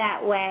be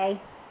that way.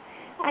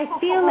 I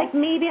feel like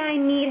maybe I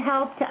need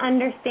help to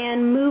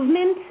understand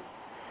movement,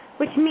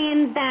 which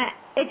means that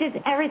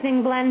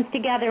everything blends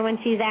together when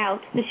she's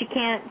out, so she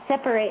can't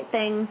separate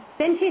things.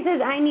 Then she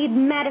says, I need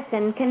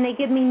medicine. Can they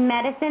give me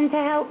medicine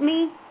to help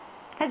me?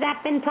 Has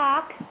that been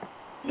talked?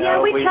 No,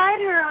 yeah, we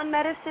tried her on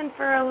medicine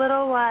for a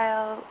little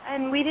while,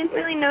 and we didn't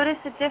really notice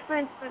a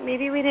difference, but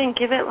maybe we didn't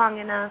give it long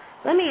enough.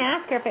 Let me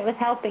ask her if it was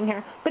helping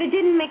her, but it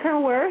didn't make her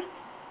worse.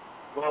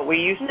 Well, we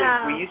used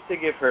to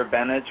give her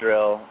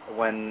Benadryl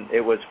when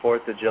it was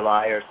 4th of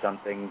July or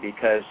something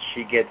because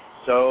she gets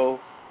so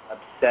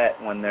upset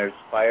when there's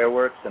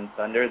fireworks and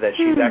thunder that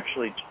she's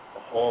actually a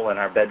hole in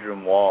our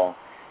bedroom wall.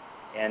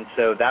 And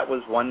so that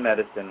was one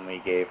medicine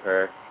we gave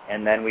her.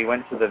 And then we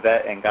went to the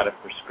vet and got a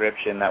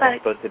prescription that was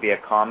supposed to be a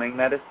calming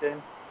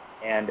medicine.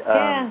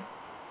 And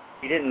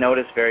we didn't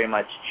notice very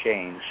much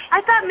change.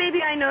 I thought maybe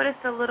I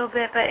noticed a little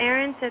bit, but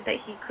Aaron said that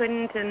he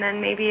couldn't, and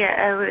then maybe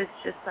I was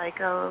just like,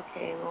 oh,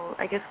 okay, well,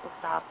 I guess we'll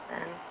stop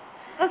then.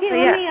 Okay,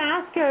 let me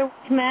ask her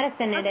which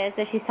medicine it is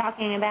that she's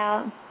talking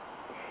about.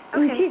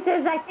 Okay. And she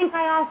says, I think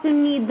I also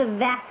need the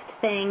vest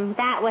thing.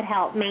 That would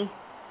help me.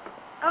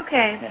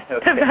 Okay.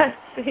 The vest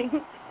thing.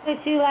 So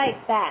she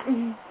likes that.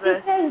 She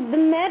says, the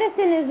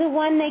medicine is the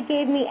one they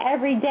gave me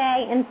every day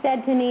and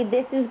said to me,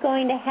 this is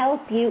going to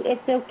help you.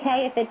 It's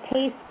okay if it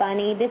tastes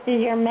funny. This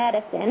is your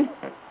medicine.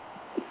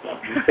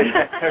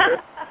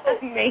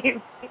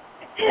 Maybe.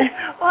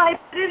 Well, I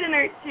put it in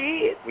her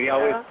treat. We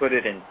always put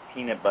it in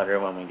peanut butter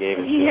when we gave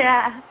it to her.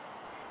 Yeah.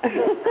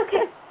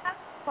 Okay.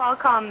 I'll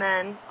call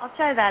then. I'll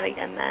try that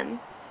again then.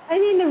 I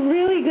mean, the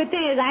really good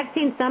thing is I've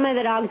seen some of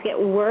the dogs get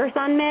worse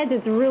on meds.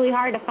 It's really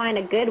hard to find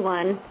a good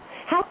one.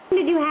 How long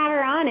did you have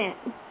her on it?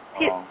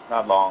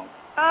 Not long.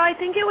 Oh, I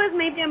think it was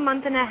maybe a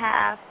month and a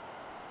half.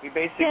 We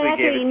basically Yeah, that's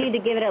gave what you need to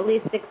give it at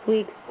least 6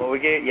 weeks. Well, we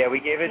gave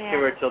it to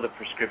her till the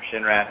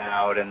prescription ran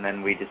out, and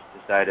then we just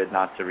decided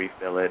not to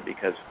refill it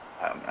because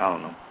I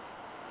don't know.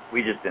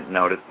 We just didn't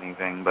notice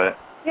anything, but.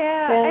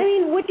 Yeah, I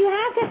mean, what you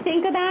have to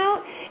think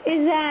about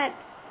is that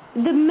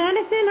the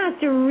medicine has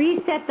to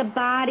reset the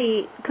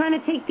body, kind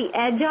of take the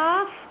edge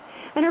off,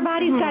 and her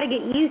body's got to get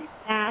used to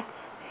that,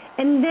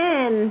 and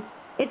then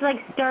it's like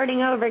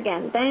starting over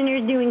again. Then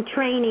you're doing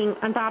training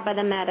on top of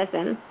the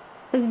medicine.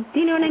 Do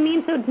you know what I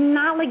mean? So it's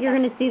not like you're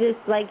going to see these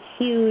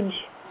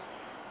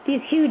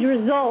huge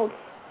results.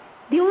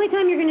 The only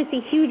time you're going to see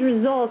huge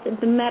results is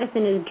the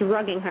medicine is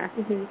drugging her.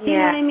 Do you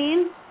know what I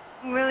mean?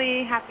 I'm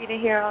really happy to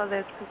hear all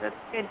this because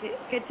it's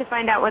good to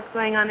find out what's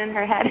going on in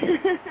her head.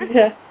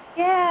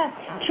 Yeah.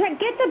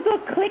 Get the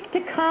book Click to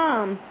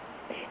Calm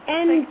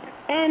and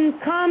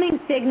Calming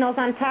Signals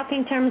on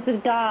Talking Terms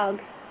with Dogs.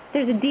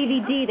 There's a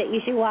DVD that you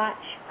should watch.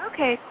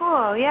 Okay,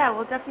 cool. Yeah,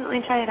 we'll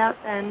definitely try it out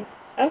then.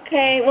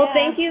 Okay. Well,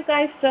 thank you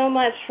guys so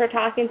much for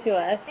talking to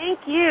us. Thank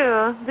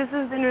you. This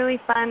has been really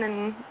fun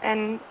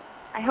and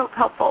I hope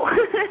helpful.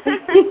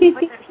 Me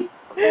too.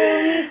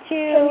 Thank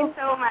you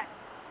so much.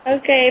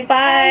 Okay,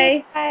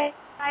 bye. Bye.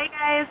 Bye,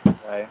 guys.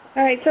 Bye.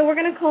 All right, so we're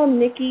going to call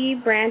Nikki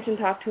Branch and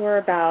talk to her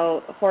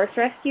about horse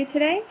rescue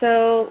today.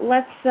 So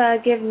let's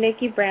give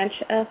Nikki Branch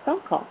a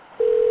phone call.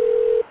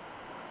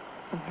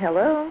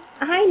 Hello.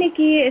 Hi,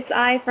 Nikki. It's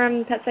I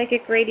from Pet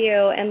Psychic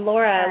Radio and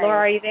Laura. Hi. Laura,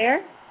 are you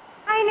there?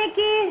 Hi,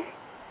 Nikki.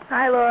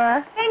 Hi,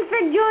 Laura. Thanks for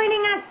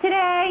joining us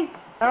today.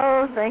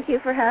 Oh, thank you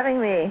for having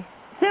me.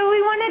 So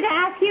we wanted to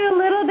ask you a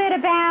little bit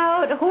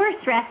about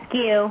horse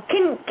rescue.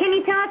 Can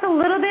you tell us a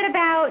little bit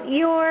about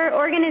your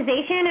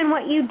organization and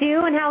what you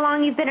do and how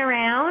long you've been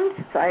around?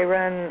 So I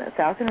run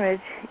Falcon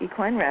Ridge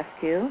Equine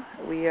Rescue.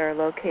 We are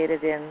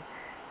located in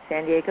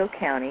San Diego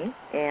County,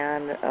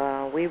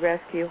 and we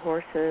rescue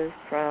horses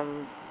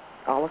from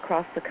all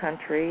across the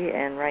country,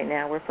 and right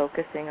now we're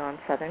focusing on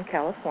Southern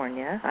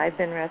California. I've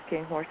been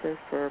rescuing horses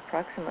for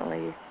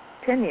approximately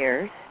 10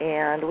 years,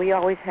 and we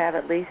always have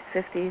at least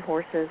 50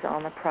 horses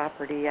on the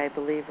property. I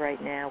believe right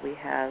now we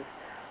have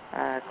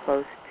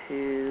close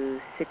to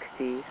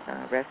 60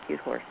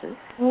 rescued horses.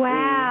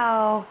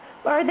 Wow.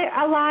 Are there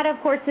a lot of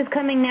horses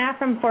coming now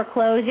from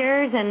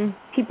foreclosures and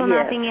people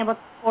not being able to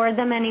afford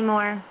them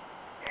anymore?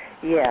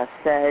 Yes.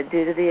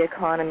 Due to the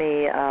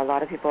economy, a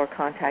lot of people are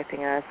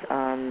contacting us,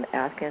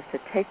 asking us to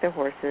take their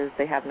horses.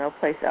 They have no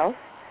place else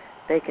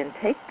they can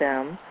take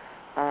them.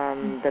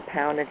 The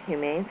Pound and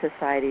Humane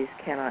Societies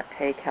cannot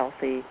take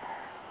healthy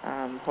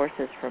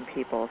horses from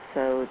people,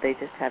 so they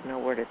just have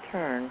nowhere to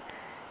turn,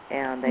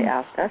 and they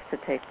asked us to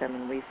take them,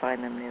 and we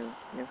find them new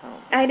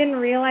homes. I didn't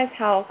realize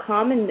how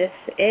common this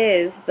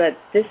is, but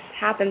this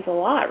happens a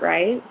lot,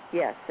 right?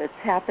 Yes, it's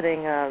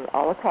happening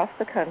all across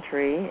the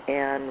country,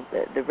 and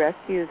the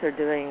rescues are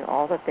doing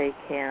all that they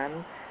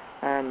can.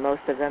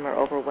 Most of them are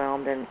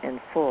overwhelmed and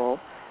full.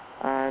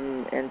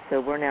 And so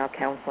we're now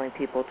counseling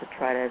people to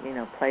try to,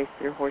 place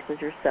your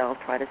horses yourself,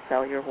 try to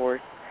sell your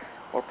horse,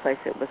 or place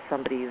it with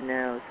somebody you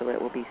know so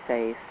it will be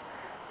safe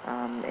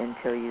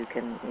until you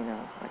can,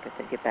 like I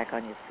said, get back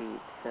on your feet.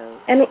 So.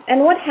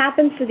 And what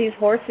happens to these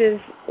horses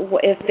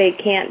if they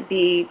can't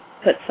be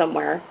put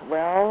somewhere?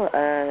 Well,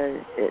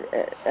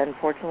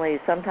 unfortunately,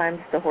 sometimes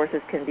the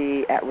horses can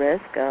be at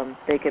risk.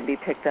 They can be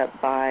picked up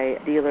by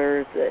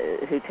dealers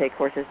who take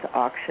horses to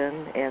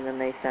auction, and then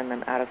they send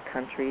them out of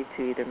country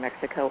to either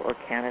Mexico or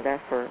Canada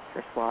for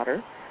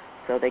slaughter.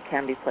 So they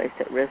can be placed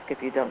at risk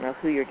if you don't know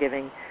who you're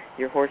giving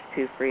your horse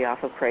to free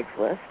off of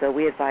Craigslist. So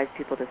we advise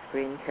people to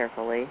screen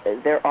carefully.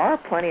 There are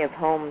plenty of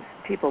homes,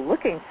 people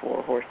looking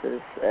for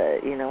horses,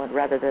 and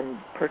rather than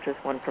purchase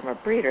one from a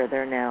breeder,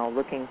 they're now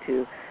looking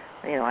to,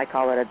 I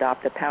call it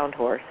adopt a pound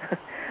horse,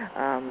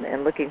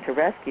 and looking to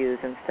rescues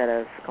instead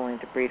of going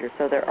to breeders.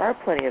 So there are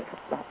plenty of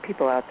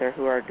people out there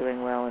who are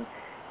doing well and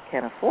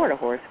can afford a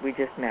horse. We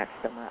just match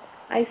them up.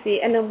 I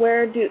see. And then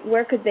where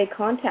could they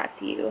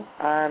contact you?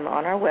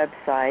 On our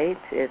website,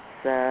 it's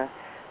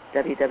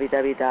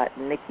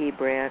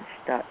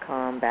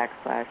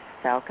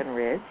www.nikkibranch.com/Falcon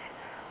Ridge,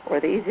 or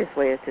the easiest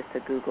way is just to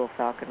Google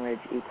Falcon Ridge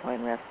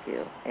Equine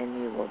Rescue,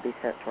 and you will be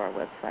sent to our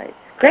website.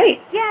 Great.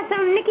 Yeah, so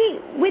Nikki,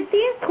 with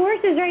these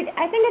horses, right,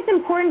 I think it's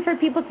important for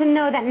people to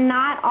know that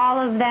not all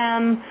of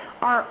them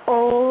are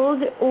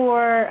old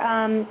or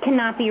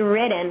cannot be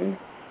ridden.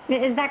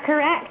 Is that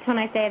correct when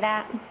I say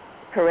that?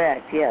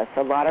 Correct, yes.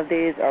 A lot of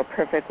these are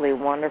perfectly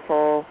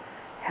wonderful,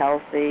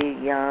 healthy,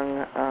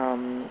 young,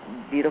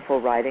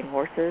 beautiful riding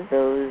horses.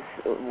 Those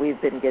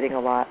we've been getting a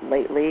lot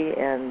lately,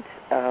 and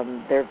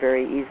they're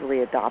very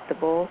easily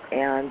adoptable.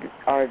 And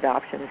our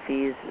adoption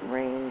fees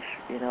range,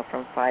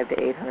 from $500 to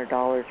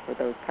 $800 for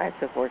those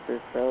types of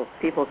horses. So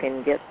people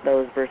can get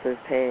those versus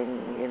paying,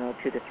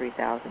 $2,000 to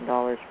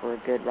 $3,000 for a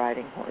good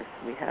riding horse.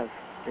 We have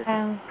just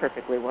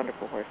perfectly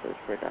wonderful horses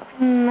for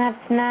adoption.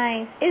 That's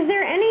nice. Is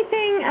there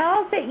anything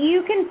else that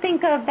you can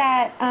think of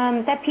that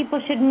that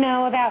people should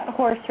know about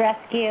horse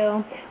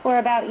rescue or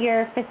about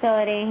your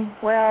facility?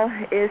 Well,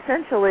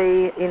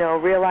 essentially,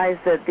 realize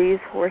that these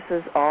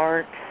horses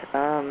aren't,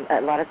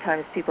 a lot of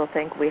times people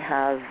think we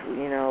have,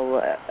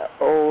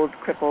 old,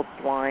 crippled,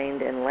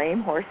 blind, and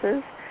lame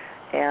horses,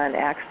 and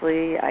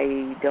actually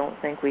I don't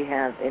think we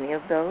have any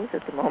of those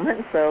at the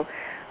moment, so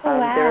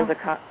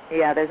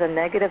there's a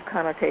negative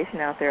connotation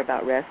out there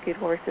about rescued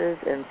horses,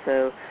 and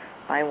so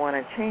I want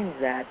to change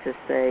that to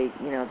say,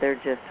 they're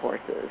just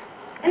horses.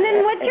 And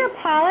then what's your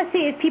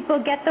policy if people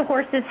get the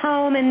horses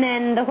home and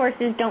then the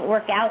horses don't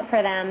work out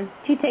for them?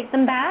 Do you take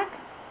them back?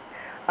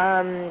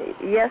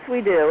 Yes,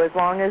 we do, as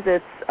long as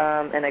it's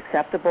an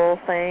acceptable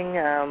thing.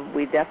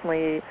 We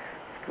definitely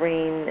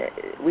screen.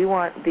 We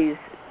want these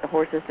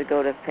horses to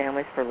go to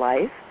families for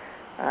life,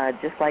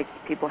 just like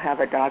people have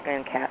a dog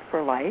and cat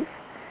for life.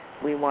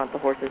 We want the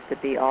horses to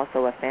be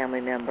also a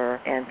family member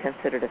and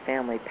considered a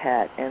family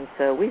pet. And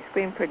so we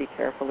screen pretty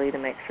carefully to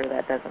make sure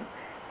that doesn't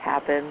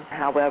happen.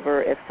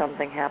 However, if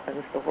something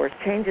happens, the horse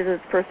changes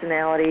its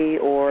personality,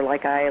 or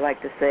like I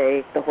like to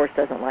say, the horse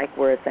doesn't like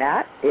where it's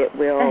at, it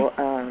will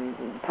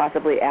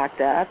possibly act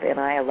up, and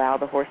I allow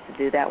the horse to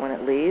do that when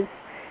it leaves.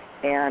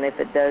 And if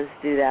it does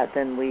do that,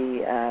 then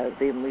we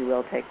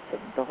will take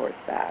the horse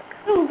back.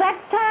 Ooh, let's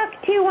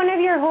talk to one of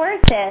your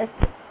horses.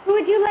 Who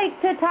would you like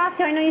to talk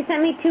to? I know you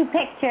sent me 2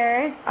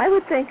 pictures. I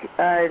would think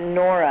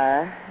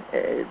Nora.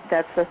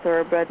 That's the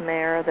thoroughbred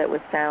mare that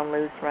was found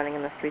loose running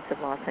in the streets of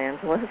Los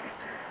Angeles.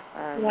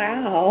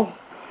 Wow.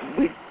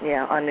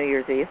 On New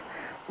Year's Eve.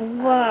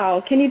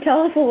 Wow. Can you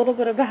tell us a little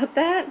bit about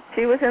that?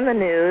 She was in the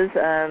news.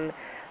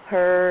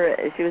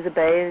 She was a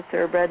bay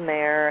thoroughbred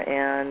mare,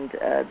 and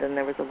then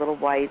there was a little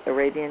white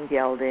Arabian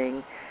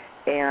gelding,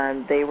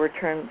 and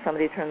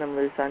somebody turned them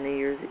loose on New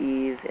Year's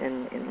Eve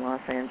in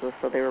Los Angeles,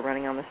 so they were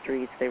running on the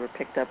streets. They were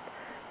picked up.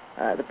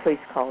 The police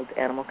called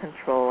animal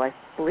control. I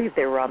believe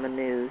they were on the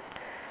news.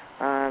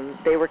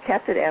 They were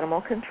kept at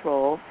animal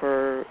control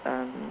for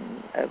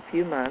a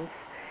few months,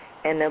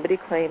 and nobody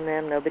claimed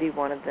them, nobody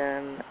wanted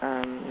them,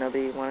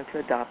 nobody wanted to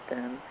adopt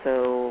them.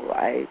 So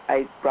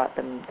I brought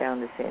them down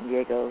to San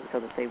Diego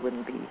so that they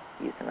wouldn't be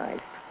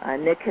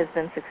euthanized. Nick has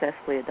been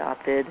successfully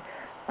adopted,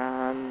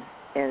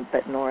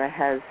 but Nora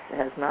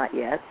has not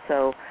yet.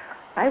 So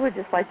I would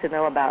just like to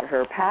know about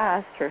her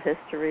past, her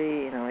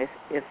history,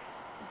 if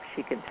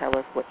she can tell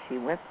us what she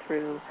went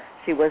through.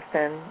 She was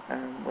thin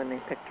when they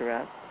picked her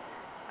up,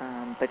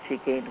 but she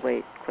gained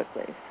weight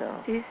quickly.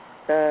 So she's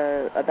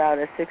about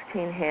a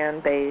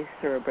 16-hand bay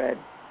thoroughbred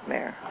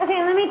mare. Okay,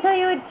 let me tell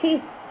you what she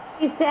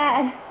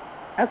said.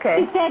 Okay.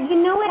 She said, you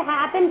know what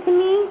happened to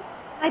me?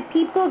 My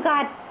people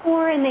got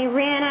poor and they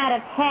ran out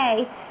of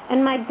hay,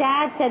 and my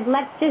dad said,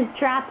 let's just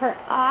drop her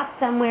off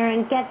somewhere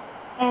and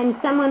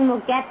someone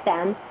will get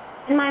them.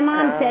 And my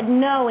mom said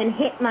no and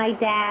hit my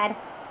dad.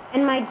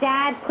 And my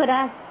dad put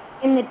us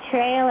in the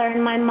trailer,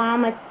 and my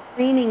mom was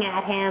screaming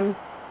at him.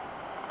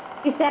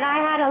 She said, I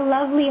had a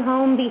lovely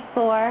home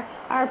before.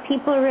 Our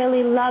people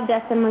really loved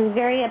us and was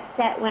very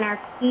upset when our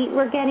feet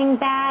were getting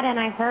bad and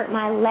I hurt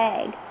my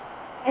leg.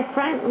 My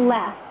front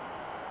left.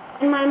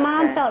 And my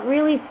mom felt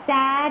really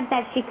sad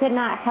that she could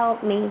not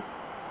help me.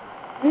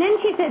 And then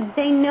she said,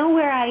 they know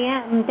where I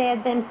am. They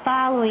have been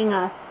following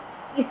us.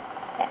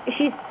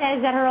 She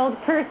says that her old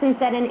person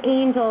said an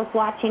angel is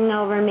watching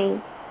over me.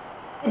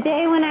 The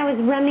day when I was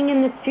running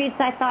in the streets,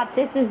 I thought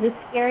this is the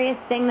scariest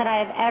thing that I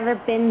have ever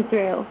been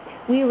through.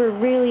 We were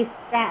really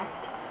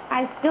stressed.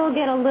 I still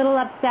get a little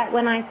upset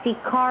when I see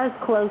cars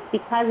close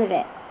because of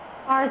it.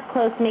 Cars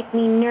close make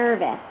me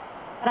nervous,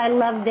 but I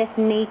love this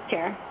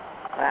nature.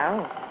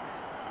 Wow.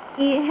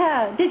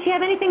 Yeah. Did she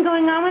have anything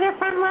going on with her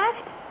front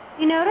left?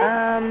 You notice?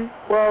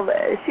 Well,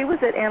 she was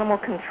at animal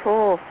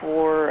control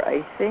for,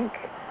 I think,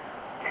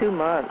 2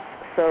 months,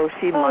 so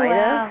she might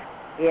have.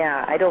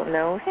 Yeah, I don't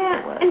know.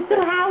 And so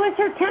how was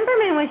her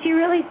temperament? Was she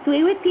really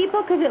sweet with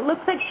people? Because it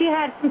looks like she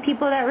had some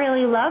people that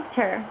really loved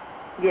her.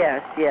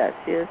 Yes,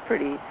 she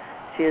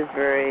is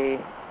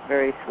very,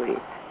 very sweet.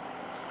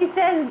 She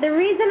says, the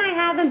reason I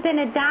haven't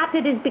been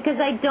adopted is because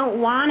I don't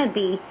want to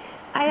be.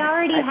 I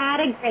already had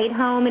a great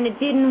home and it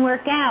didn't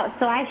work out,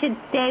 so I should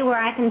stay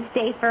where I can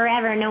stay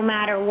forever no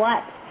matter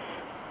what.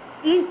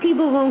 These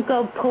people won't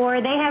go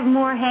poor. They have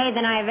more hay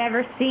than I've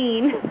ever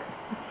seen.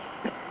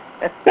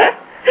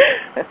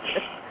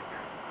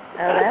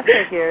 Oh, that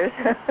figures.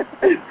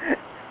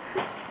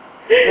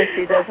 If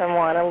she doesn't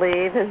want to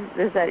leave,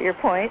 is that your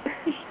point?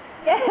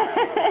 Yes.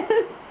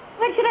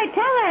 What should I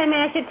tell her? I mean,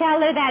 I should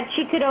tell her that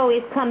she could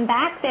always come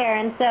back there,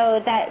 and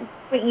so that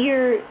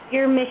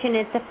your mission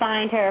is to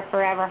find her a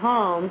forever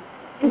home.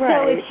 And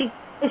so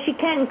if she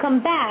can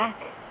come back,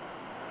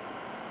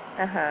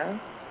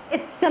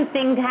 if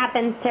something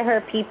happens to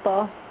her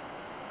people.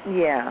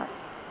 Yeah.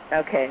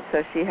 Okay,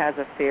 so she has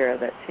a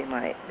fear that she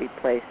might be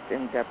placed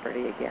in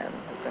jeopardy again.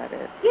 Is that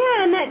it?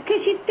 Yeah, and that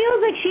because she feels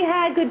like she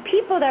had good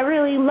people that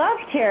really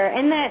loved her,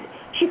 and that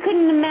she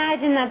couldn't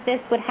imagine that this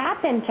would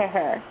happen to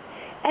her.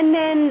 And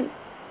then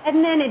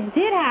And then it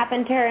did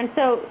happen to her, and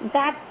so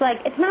that's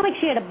like, it's not like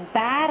she had a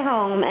bad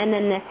home and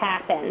then this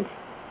happened.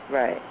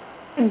 Right.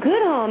 A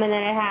good home and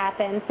then it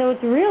happened, so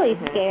it's really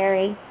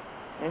scary.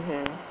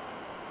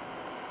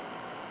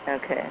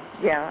 Okay.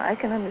 Yeah, I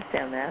can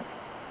understand that.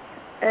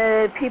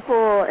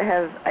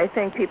 I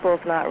think people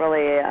have not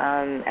really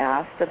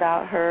asked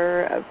about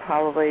her,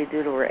 probably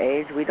due to her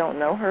age. We don't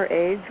know her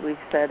age. We've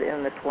said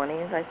in the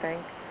 20s, I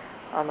think,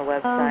 on the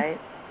website.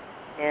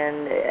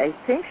 And I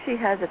think she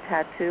has a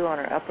tattoo on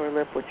her upper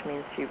lip, which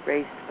means she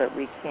raced, but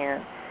we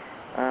can't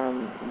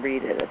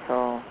read it. It's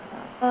all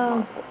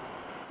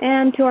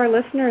And to our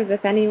listeners,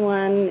 if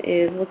anyone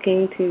is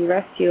looking to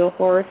rescue a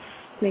horse,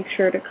 make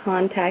sure to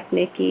contact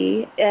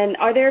Nikki. And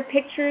are there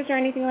pictures or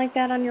anything like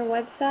that on your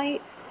website?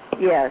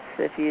 Yes,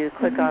 if you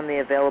click on the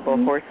available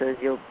horses,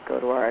 you'll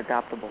go to our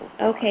adoptable.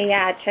 Okay,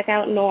 yeah, check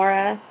out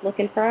Nora,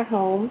 looking for a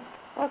home.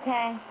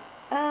 Okay.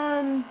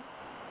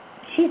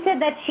 She said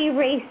that she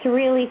raced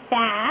really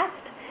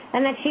fast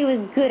and that she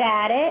was good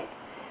at it.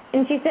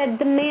 And she said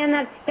the man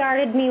that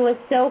started me was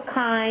so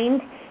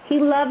kind. He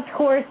loved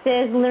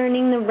horses,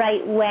 learning the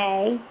right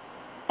way.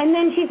 And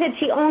then she said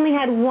she only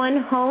had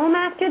one home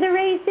after the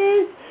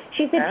races.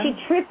 She said she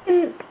tripped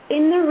in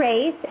the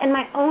race, and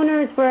my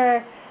owners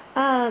were...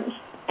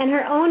 and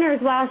her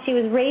owners, while she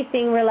was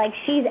racing, were like,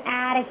 she's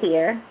out of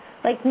here.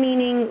 Like,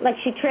 meaning, like,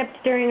 she tripped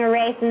during a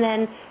race, and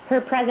then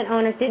her present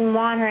owners didn't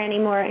want her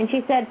anymore. And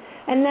she said,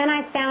 and then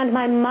I found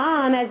my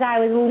mom as I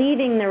was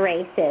leaving the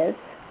races.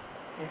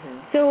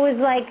 So it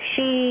was like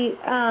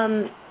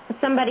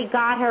somebody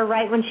got her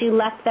right when she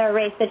left the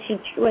race that she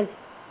tripped.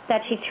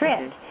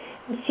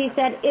 She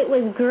said, it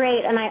was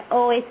great, and I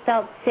always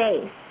felt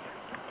safe.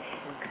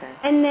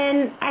 And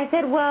then I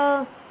said,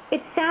 well...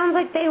 it sounds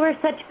like they were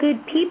such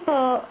good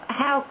people.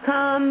 How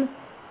come,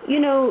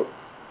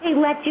 they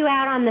let you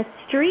out on the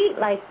street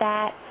like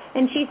that?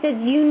 And she said,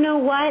 you know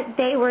what?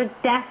 They were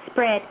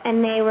desperate,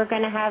 and they were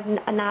going to have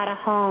not a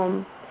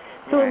home.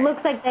 So it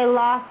looks like they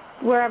lost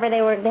wherever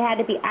they were. They had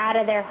to be out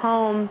of their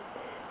home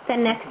the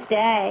next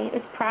day. It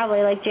was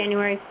probably like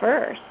January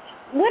 1st.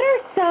 What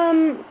are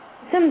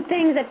some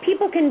things that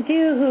people can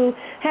do who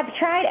have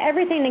tried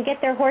everything to get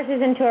their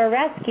horses into a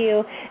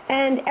rescue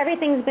and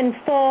everything's been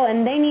full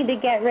and they need to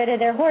get rid of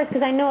their horse?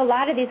 Because I know a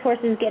lot of these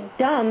horses get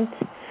dumped,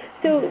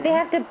 so they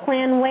have to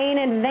plan way in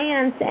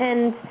advance.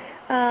 And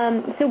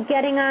so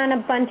getting on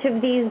a bunch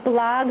of these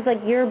blogs, like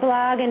your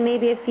blog and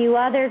maybe a few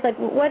others, like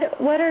what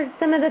are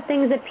some of the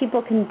things that people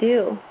can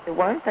do? The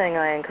one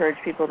thing I encourage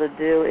people to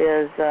do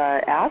is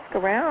ask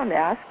around,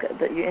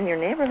 in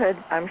your neighborhood.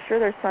 I'm sure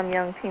there's some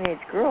young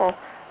teenage girl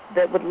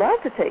that would love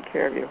to take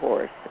care of your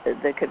horse,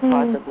 that could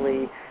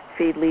possibly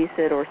lease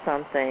it or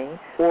something,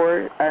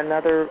 or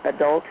another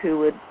adult who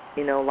would,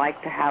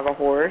 like to have a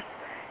horse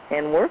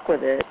and work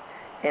with it.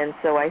 And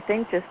so I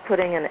think just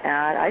putting an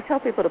ad, I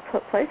tell people to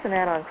place an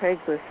ad on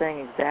Craigslist saying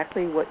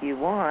exactly what you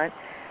want.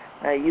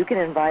 You can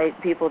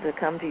invite people to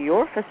come to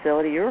your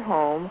facility, your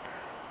home,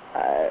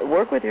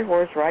 work with your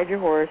horse, ride your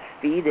horse,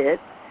 feed it,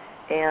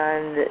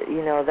 and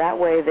that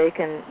way they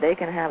can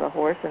have a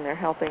horse and they're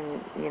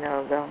helping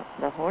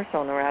the horse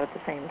owner out at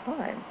the same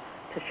time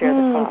to share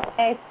the cost.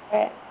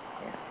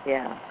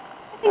 Yeah. I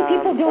think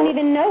people don't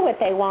even know what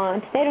they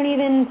want. They don't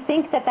even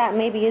think that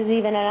maybe is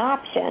even an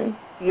option.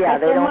 Yeah,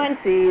 they don't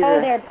see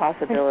the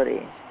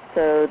possibility.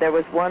 So there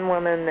was one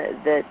woman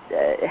that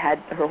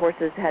her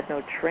horses had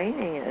no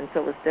training, and so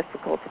it was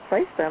difficult to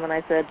place them. And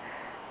I said,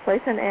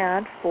 place an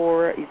ad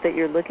that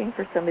you're looking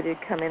for somebody to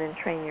come in and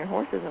train your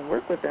horses and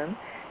work with them.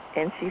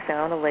 And she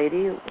found a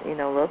lady,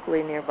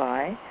 locally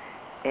nearby,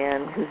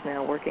 and who's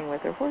now working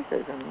with her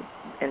horses,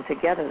 and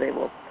together they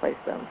will place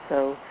them.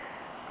 So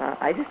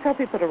I just tell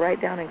people to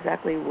write down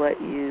exactly what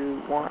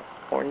you want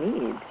or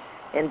need,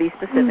 and be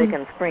specific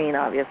and screen,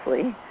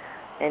 obviously.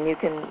 And you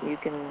can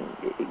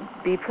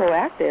be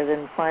proactive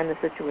and find the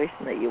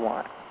situation that you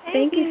want.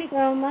 Thank you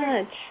so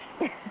much.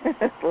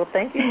 Well,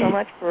 thank you so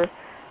much for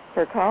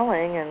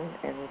calling and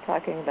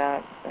talking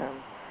about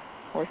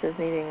horses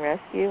needing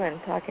rescue and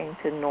talking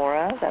to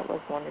Nora. That was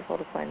wonderful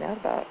to find out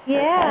about.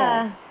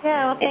 Yeah.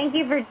 Well, thank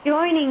you for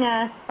joining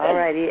us. All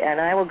righty,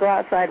 and I will go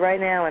outside right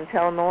now and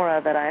tell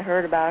Nora that I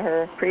heard about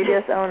her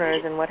previous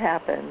owners and what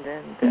happened.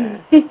 And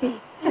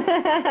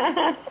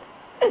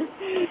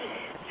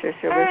sure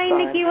she'll All right,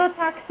 respond. Nikki, we'll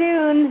talk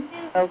soon.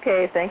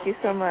 Okay, thank you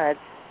so much.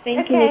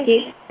 Thank you,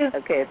 Nikki.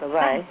 Okay,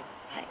 bye-bye.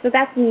 So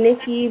that's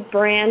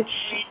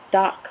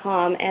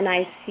NikkiBranch.com,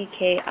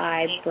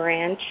 NICKI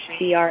Branch,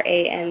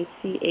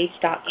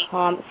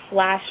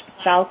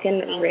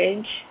 BRANCH.com/Falcon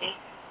Ridge,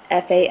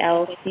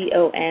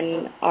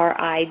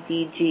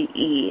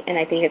 FALCONRIDGE. And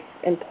I think it's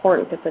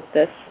important to put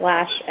the /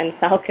 and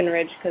Falcon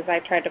Ridge because I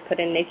tried to put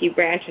in Nikki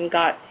Branch and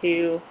got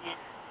to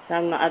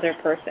some other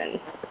person.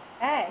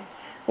 Hey.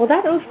 Well,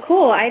 that was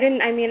cool. I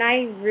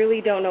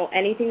really don't know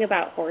anything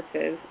about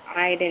horses.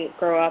 I didn't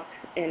grow up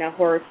in a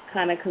horse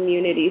kind of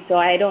community, so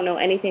I don't know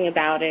anything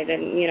about it.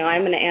 And,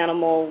 I'm an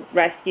animal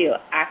rescue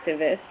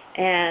activist,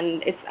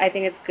 and I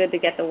think it's good to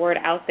get the word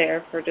out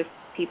there for just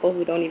people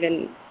who don't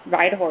even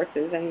ride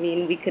horses. I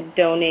mean, we could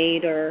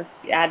donate or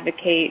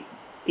advocate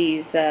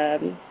these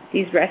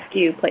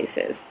rescue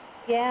places.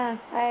 Yeah,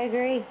 I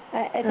agree.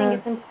 I think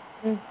it's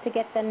important to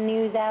get the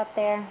news out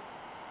there.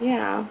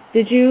 Yeah.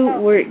 Did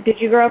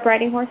you grow up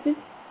riding horses?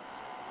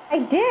 I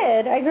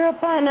did. I grew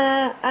up on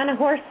a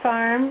horse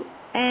farm,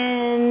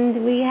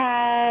 and we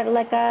had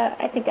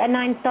I think a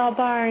 9-stall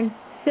barn.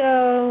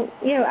 So,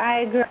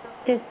 I grew up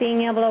just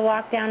being able to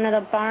walk down to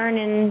the barn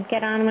and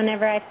get on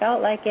whenever I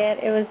felt like it.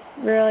 It was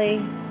really,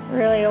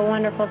 really a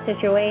wonderful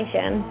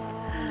situation.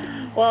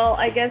 Well,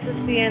 I guess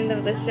it's the end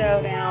of the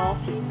show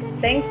now.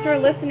 Thanks for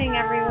listening,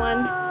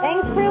 everyone.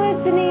 Thanks for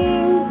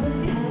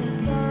listening.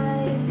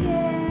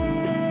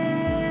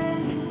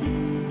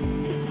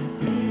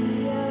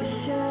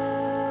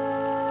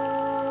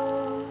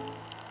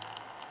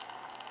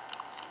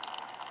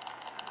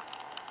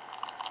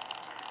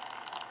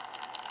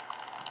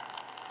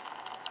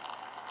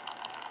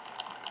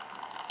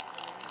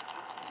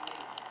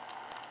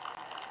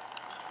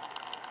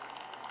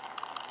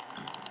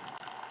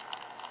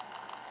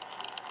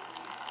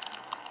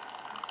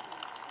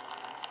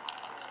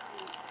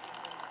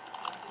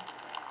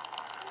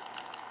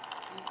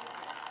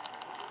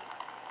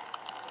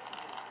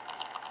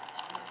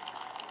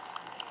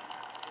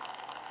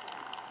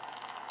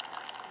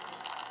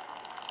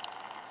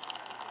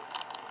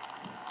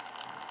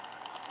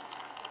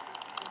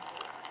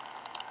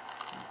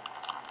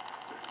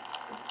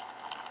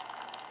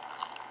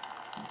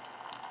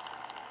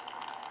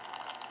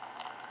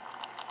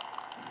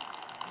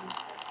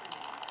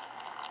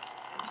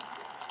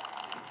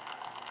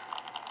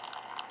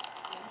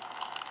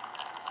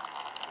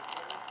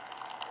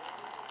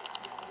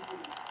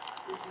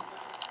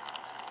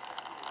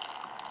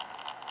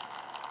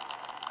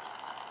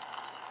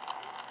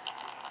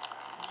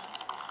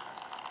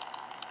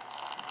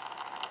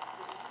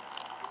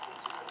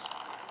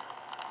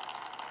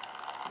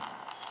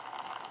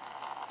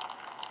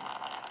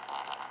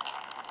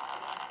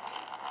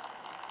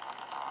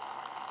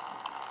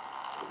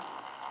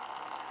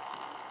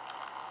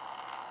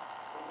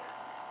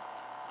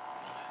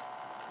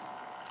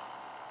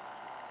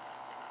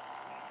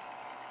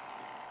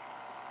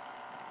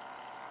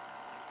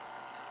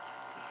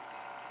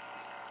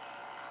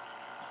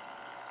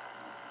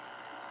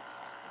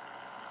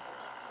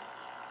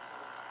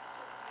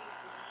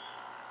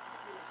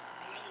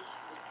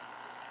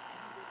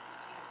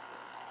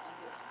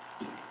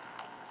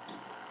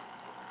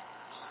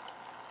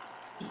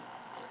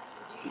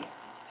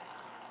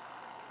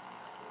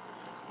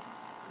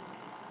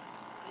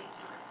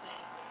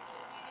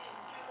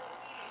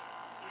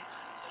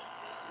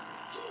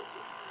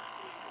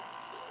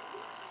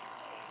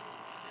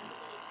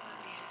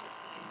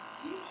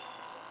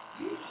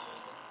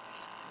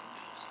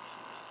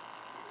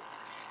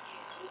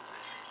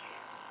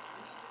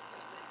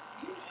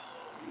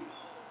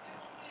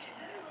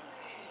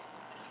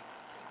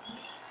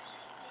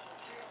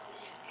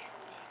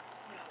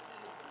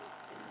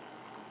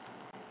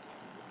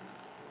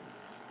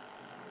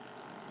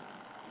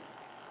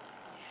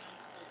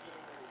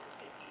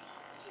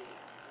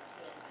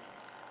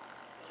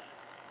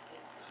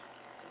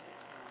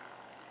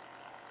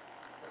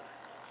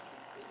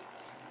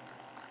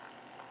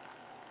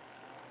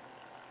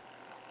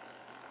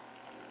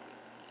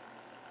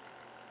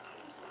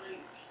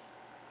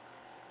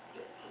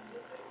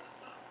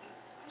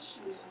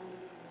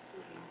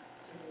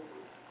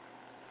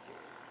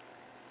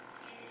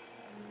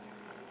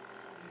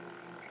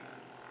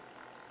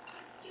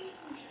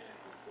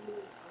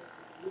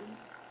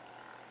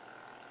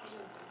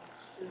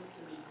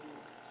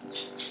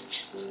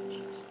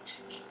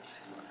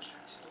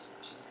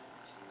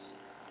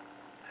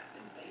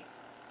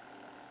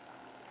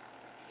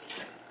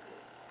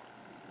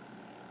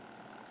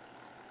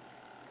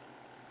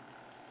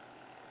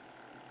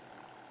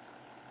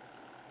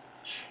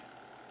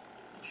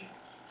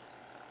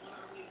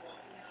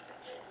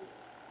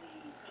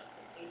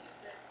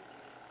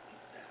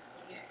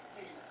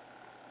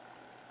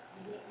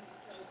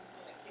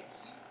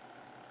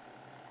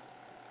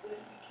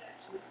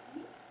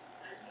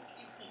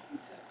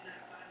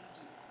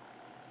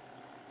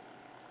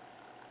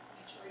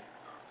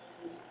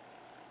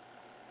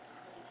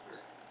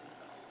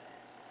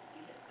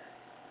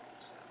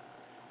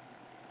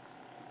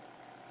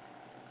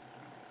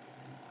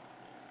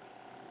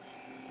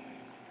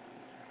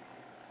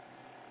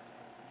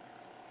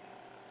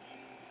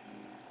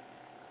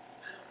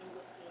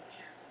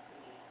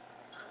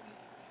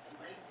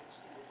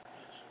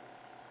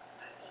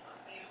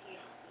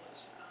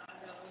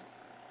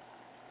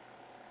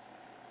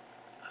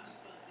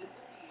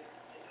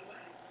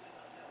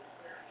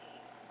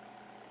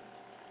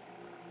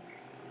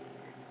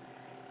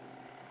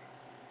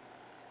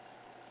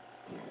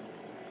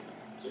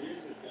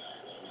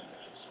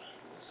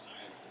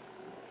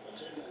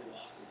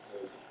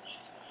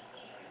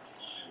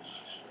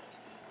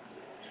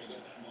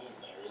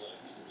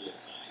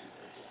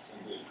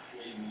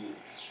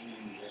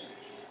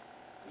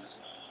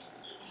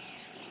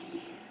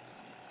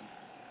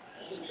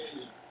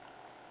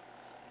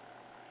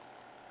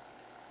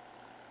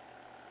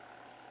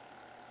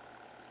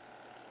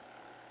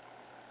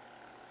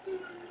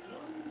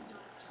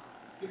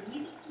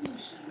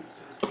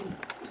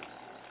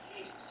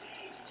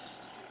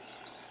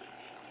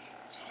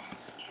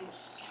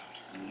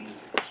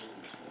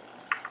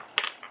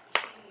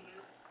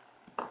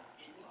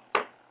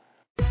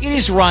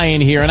 is Ryan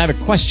here, and I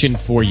have a question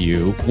for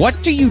you.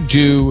 What do you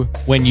do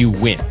when you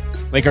win?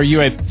 Like, are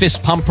you a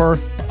fist pumper,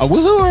 a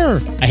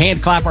woohooer, a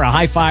hand clapper, a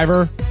high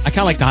fiver? I kind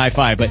of like the high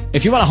five, but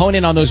if you want to hone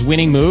in on those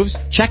winning moves,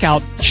 check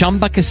out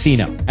Chumba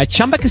Casino. At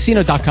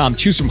ChumbaCasino.com,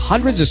 choose from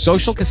hundreds of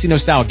social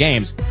casino-style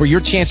games for your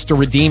chance to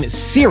redeem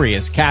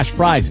serious cash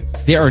prizes.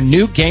 There are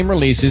new game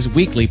releases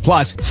weekly,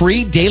 plus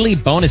free daily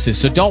bonuses,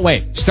 so don't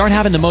wait. Start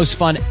having the most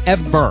fun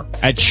ever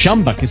at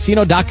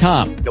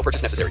ChumbaCasino.com. No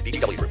purchase necessary.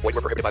 VGW Group. Void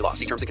where prohibited by law.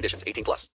 See terms and conditions. 18+.